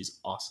Maya, and she's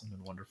awesome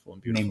and wonderful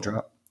and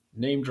beautiful.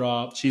 Name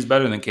drop. She's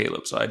better than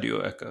Caleb, so I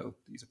do echo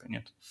these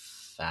opinions.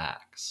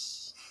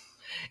 Facts.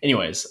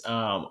 Anyways,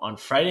 on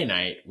Friday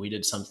night, we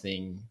did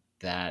something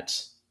that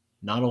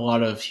not a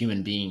lot of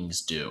human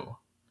beings do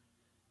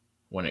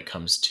when it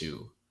comes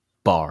to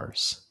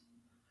bars.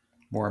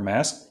 Wore a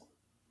mask?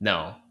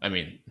 No, I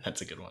mean,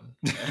 that's a good one.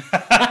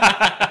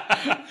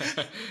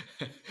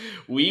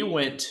 We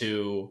went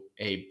to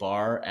a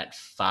bar at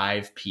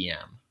 5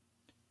 p.m.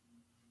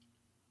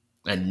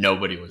 and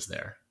nobody was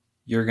there.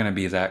 You're going to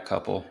be that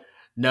couple.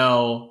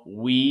 No,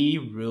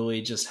 we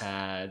really just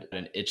had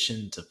an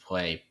itching to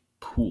play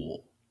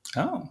pool.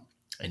 Oh.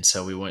 And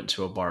so we went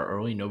to a bar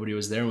early. Nobody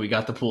was there. And we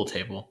got the pool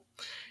table.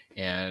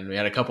 And we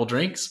had a couple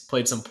drinks,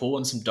 played some pool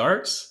and some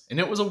darts. And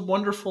it was a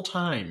wonderful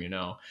time, You're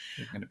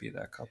going to be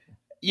that couple.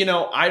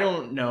 I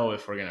don't know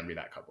if we're going to be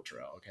that couple,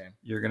 Terrell, okay?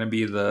 You're going to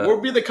be We'll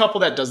be the couple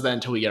that does that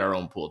until we get our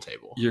own pool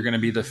table. You're going to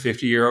be the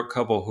 50-year-old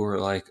couple who are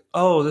like,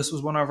 oh, this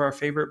was one of our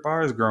favorite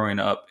bars growing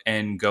up,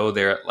 and go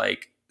there at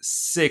like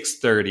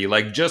 6:30,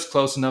 like just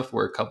close enough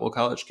where a couple of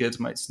college kids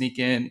might sneak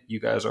in. You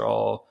guys are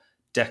all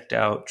decked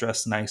out,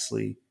 dressed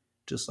nicely,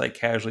 just like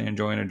casually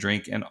enjoying a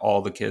drink, and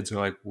all the kids are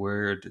like,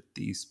 where did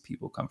these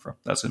people come from?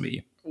 That's going to be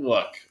you.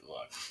 Look.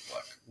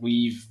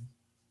 We've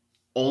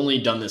only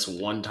done this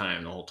one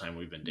time the whole time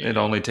we've been dating. It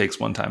only takes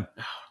one time.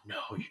 Oh, no,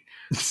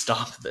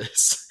 stop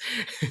this.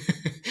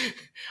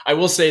 I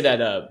will say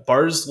that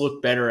bars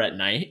look better at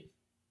night.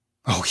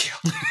 Oh, yeah.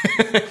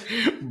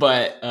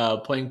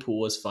 But playing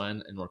pool was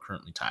fun, and we're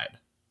currently tied.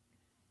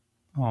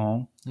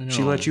 Oh,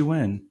 she let you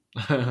win.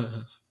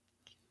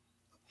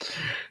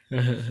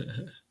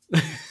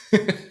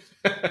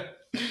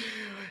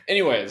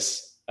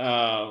 Anyways,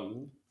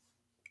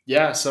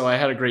 yeah, so I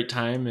had a great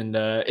time, and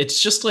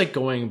it's just like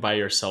going by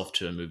yourself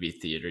to a movie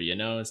theater. You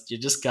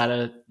just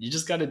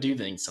gotta do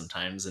things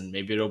sometimes, and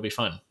maybe it'll be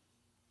fun.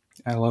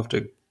 I love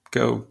to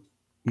go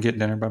get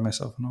dinner by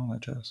myself and all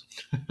that jazz.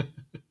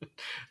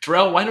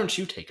 Terrell, why don't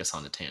you take us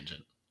on a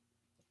tangent?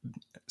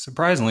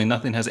 Surprisingly,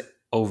 nothing has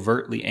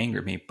overtly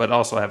angered me, but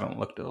also I haven't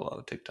looked at a lot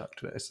of TikTok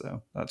today,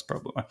 so that's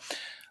probably why.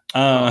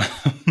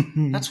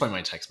 That's why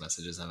my text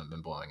messages haven't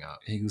been blowing up.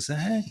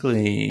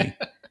 Exactly.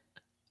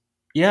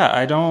 Yeah,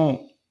 I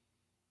don't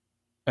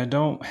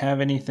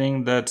have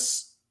anything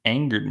that's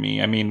angered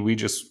me. I mean, we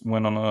just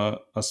went on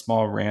a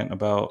small rant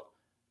about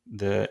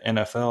the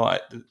NFL.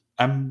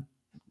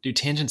 Do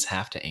tangents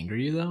have to anger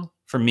you though?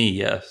 For me,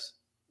 yes.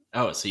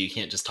 Oh, so you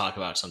can't just talk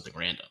about something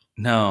random?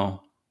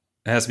 No,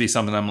 it has to be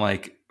something I'm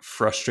like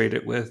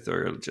frustrated with,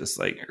 or just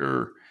like,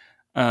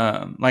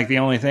 like the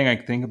only thing I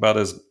can think about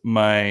is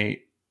my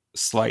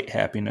slight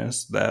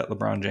happiness that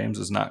LeBron James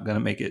is not going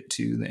to make it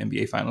to the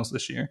NBA Finals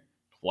this year.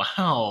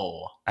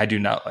 Wow. I do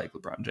not like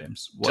LeBron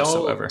James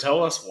whatsoever.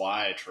 Tell us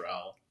why,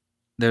 Terrell.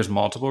 There's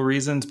multiple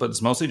reasons, but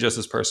it's mostly just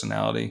his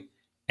personality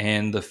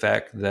and the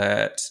fact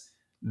that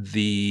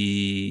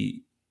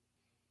the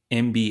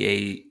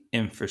NBA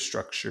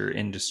infrastructure,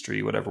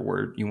 industry, whatever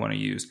word you want to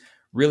use,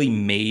 really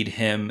made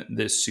him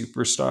this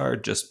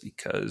superstar just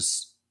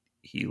because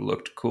he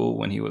looked cool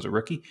when he was a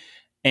rookie,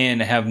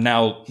 and have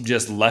now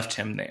just left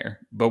him there.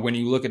 But when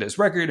you look at his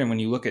record and when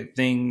you look at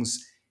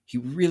things, he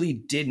really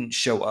didn't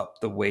show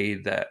up the way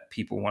that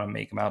people want to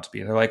make him out to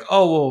be. They're like,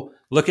 oh, well,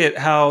 look at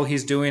how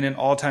he's doing in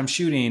all-time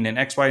shooting and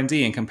X, Y, and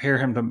Z and compare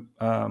him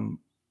to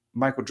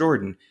Michael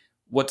Jordan.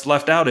 What's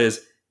left out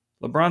is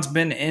LeBron's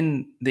been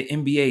in the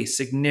NBA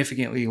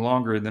significantly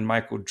longer than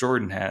Michael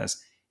Jordan has.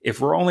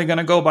 If we're only going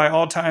to go by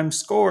all-time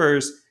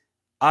scores,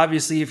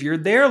 obviously if you're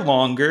there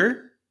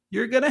longer,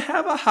 you're going to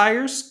have a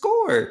higher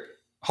score.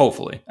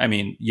 Hopefully. I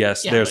mean,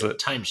 yes, Yeah, there's but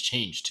times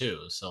change too.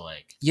 So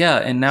like, yeah,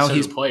 and now so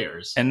he's do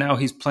players. and now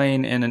he's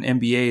playing in an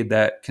NBA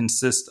that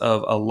consists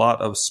of a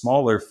lot of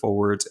smaller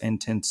forwards and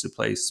tends to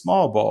play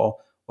small ball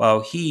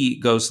while he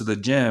goes to the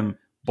gym,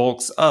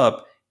 bulks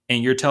up,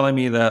 and you're telling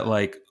me that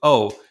like,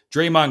 oh,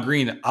 Draymond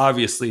Green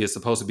obviously is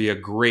supposed to be a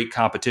great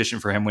competition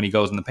for him when he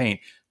goes in the paint.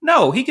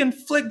 No, he can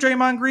flick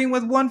Draymond Green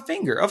with one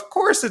finger. Of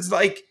course, it's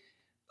like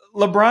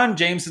LeBron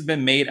James has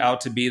been made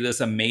out to be this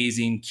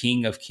amazing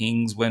king of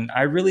kings when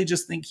I really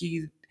just think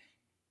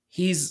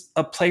he's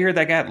a player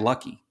that got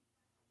lucky.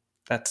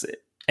 That's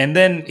it. And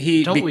then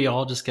Don't we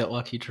all just get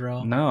lucky,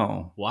 Terrell?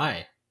 No.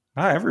 Why?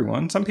 Not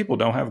everyone. Some people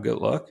don't have good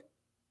luck.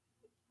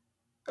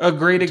 A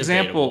great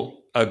example.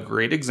 Well,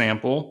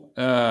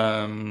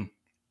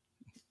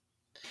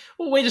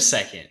 wait a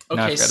second.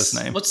 Now I Okay, forgot his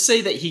name. let's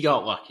say that he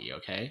got lucky,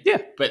 okay? Yeah.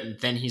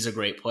 But then he's a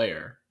great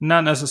player.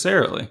 Not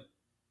necessarily.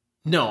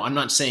 No, I'm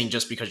not saying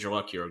just because you're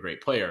lucky you're a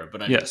great player,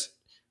 but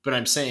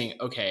I'm saying,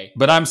 okay.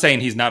 But I'm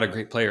saying he's not a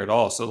great player at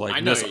all. So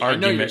like this I know you're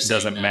argument saying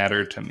doesn't that.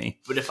 matter to me.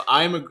 But if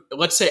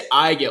let's say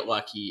I get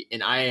lucky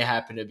and I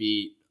happen to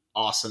be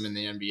awesome in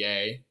the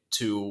NBA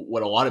to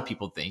what a lot of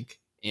people think,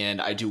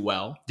 and I do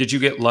well. Did you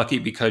get lucky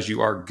because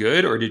you are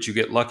good, or did you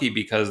get lucky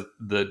because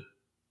the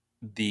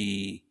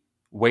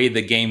way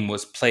the game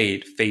was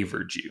played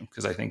favored you?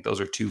 Because I think those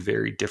are two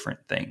very different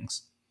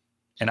things.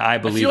 And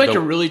I feel like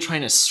you're really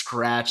trying to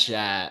scratch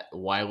at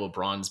why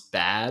LeBron's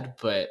bad,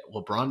 but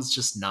LeBron's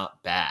just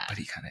not bad. But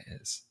he kind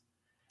of is.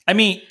 I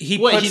mean,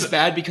 he's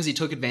bad because he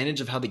took advantage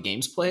of how the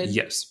game's played?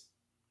 Yes.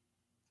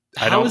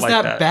 How is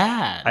that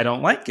bad? I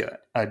don't like it.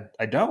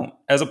 I don't.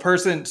 As a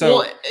person, so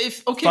but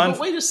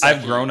wait a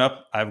second. I've grown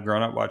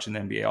up watching the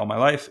NBA all my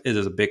life. It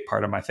is a big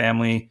part of my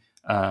family.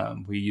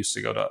 We used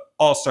to go to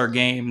all-star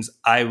games.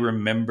 I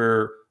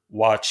remember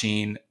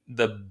watching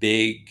the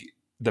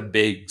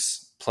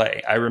bigs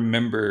play. I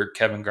remember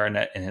Kevin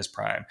Garnett in his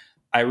prime.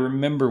 I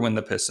remember when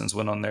the Pistons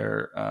went on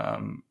their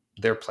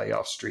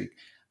playoff streak.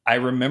 I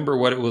remember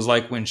what it was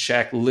like when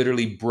Shaq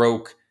literally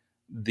broke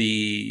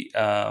the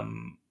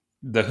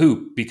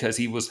hoop because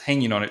he was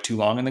hanging on it too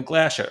long in the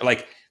glass shattered.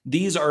 Like,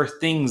 these are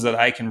things that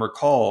I can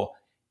recall,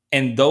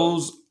 and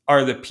those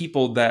are the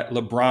people that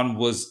LeBron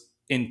was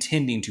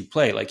intending to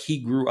play. Like, he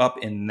grew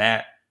up in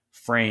that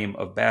frame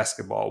of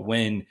basketball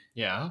when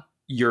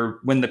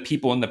the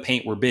people in the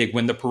paint were big,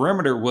 when the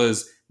perimeter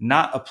was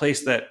not a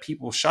place that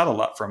people shot a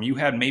lot from. You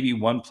had maybe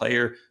one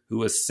player who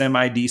was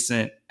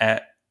semi-decent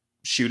at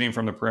shooting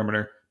from the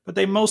perimeter, but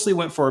they mostly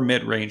went for a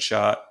mid-range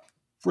shot,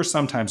 were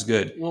sometimes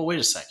good. Well, wait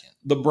a second.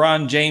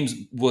 LeBron James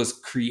was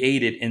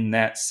created in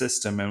that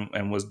system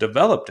and was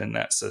developed in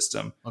that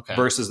system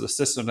versus the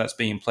system that's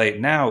being played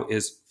now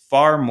is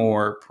far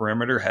more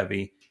perimeter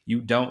heavy.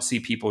 You don't see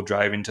people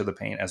driving to the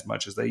paint as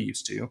much as they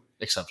used to.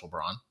 Except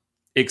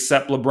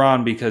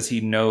LeBron, because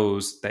he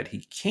knows that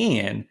he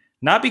can,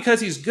 not because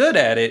he's good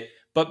at it,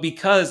 but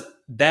because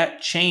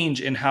that change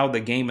in how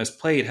the game is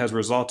played has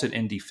resulted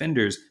in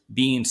defenders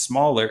being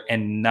smaller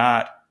and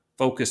not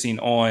focusing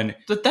on.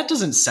 But that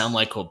doesn't sound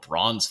like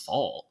LeBron's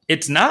fault.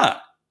 It's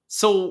not.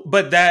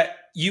 But that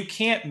you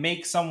can't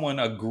make someone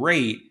a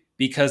great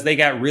because they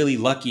got really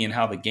lucky in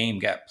how the game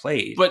got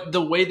played. But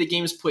the way the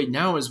game's played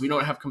now is we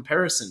don't have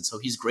comparison. So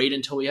he's great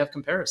until we have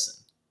comparison.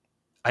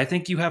 I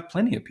think you have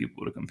plenty of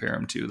people to compare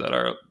him to that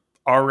are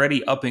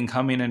already up and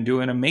coming and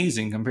doing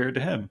amazing compared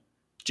to him.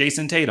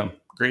 Jason Tatum,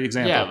 great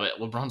example. Yeah,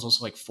 but LeBron's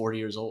also like 40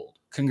 years old.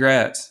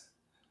 Congrats.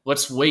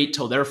 Let's wait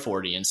till they're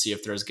 40 and see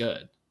if they're as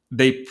good.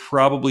 They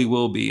probably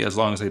will be as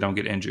long as they don't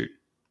get injured.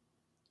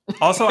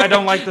 Also, I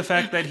don't like the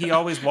fact that he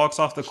always walks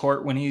off the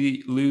court when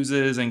he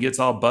loses and gets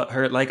all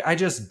butthurt. Like, I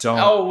just don't.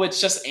 Oh,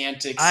 it's just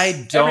antics.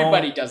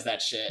 Everybody does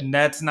that shit.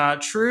 That's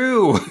not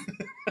true.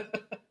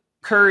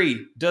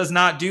 Curry does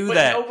not do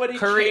that. Nobody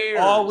Curry cares.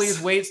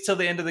 always waits till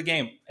the end of the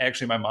game.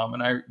 Actually, my mom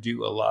and I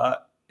do a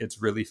lot.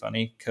 It's really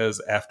funny because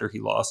after he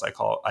lost,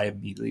 I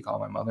immediately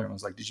called my mother and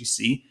was like, "Did you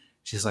see?"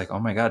 She's like, "Oh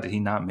my God, did he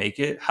not make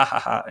it?" Ha ha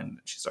ha. And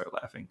she started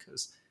laughing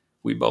because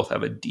we both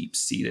have a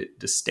deep-seated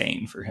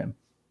disdain for him.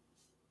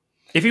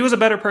 If he was a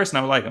better person,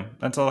 I would like him.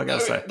 That's all I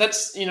gotta say.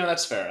 That's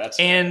fair. That's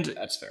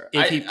fair.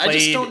 If he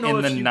played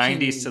in the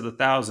 90s to the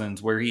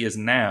thousands where he is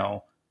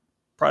now,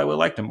 probably would have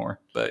liked him more.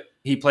 But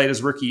he played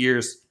his rookie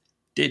years,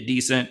 did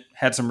decent,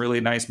 had some really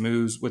nice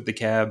moves with the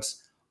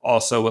Cavs.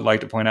 Also would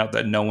like to point out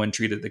that no one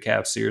treated the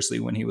Cavs seriously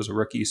when he was a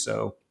rookie.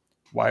 So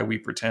why we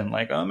pretend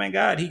like, oh my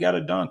God, he got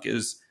a dunk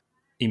is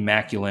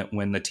immaculate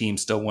when the team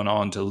still went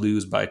on to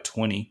lose by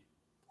 20.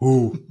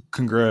 Ooh,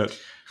 congrats.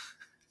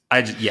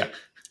 I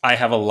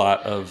have a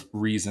lot of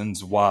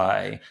reasons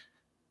why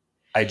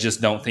I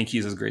just don't think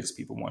he's as great as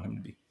people want him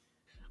to be.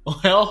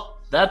 Well,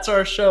 that's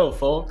our show,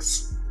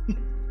 folks.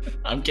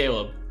 I'm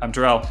Caleb. I'm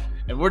Terrell.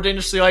 And we're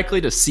dangerously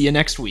likely to see you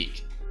next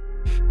week.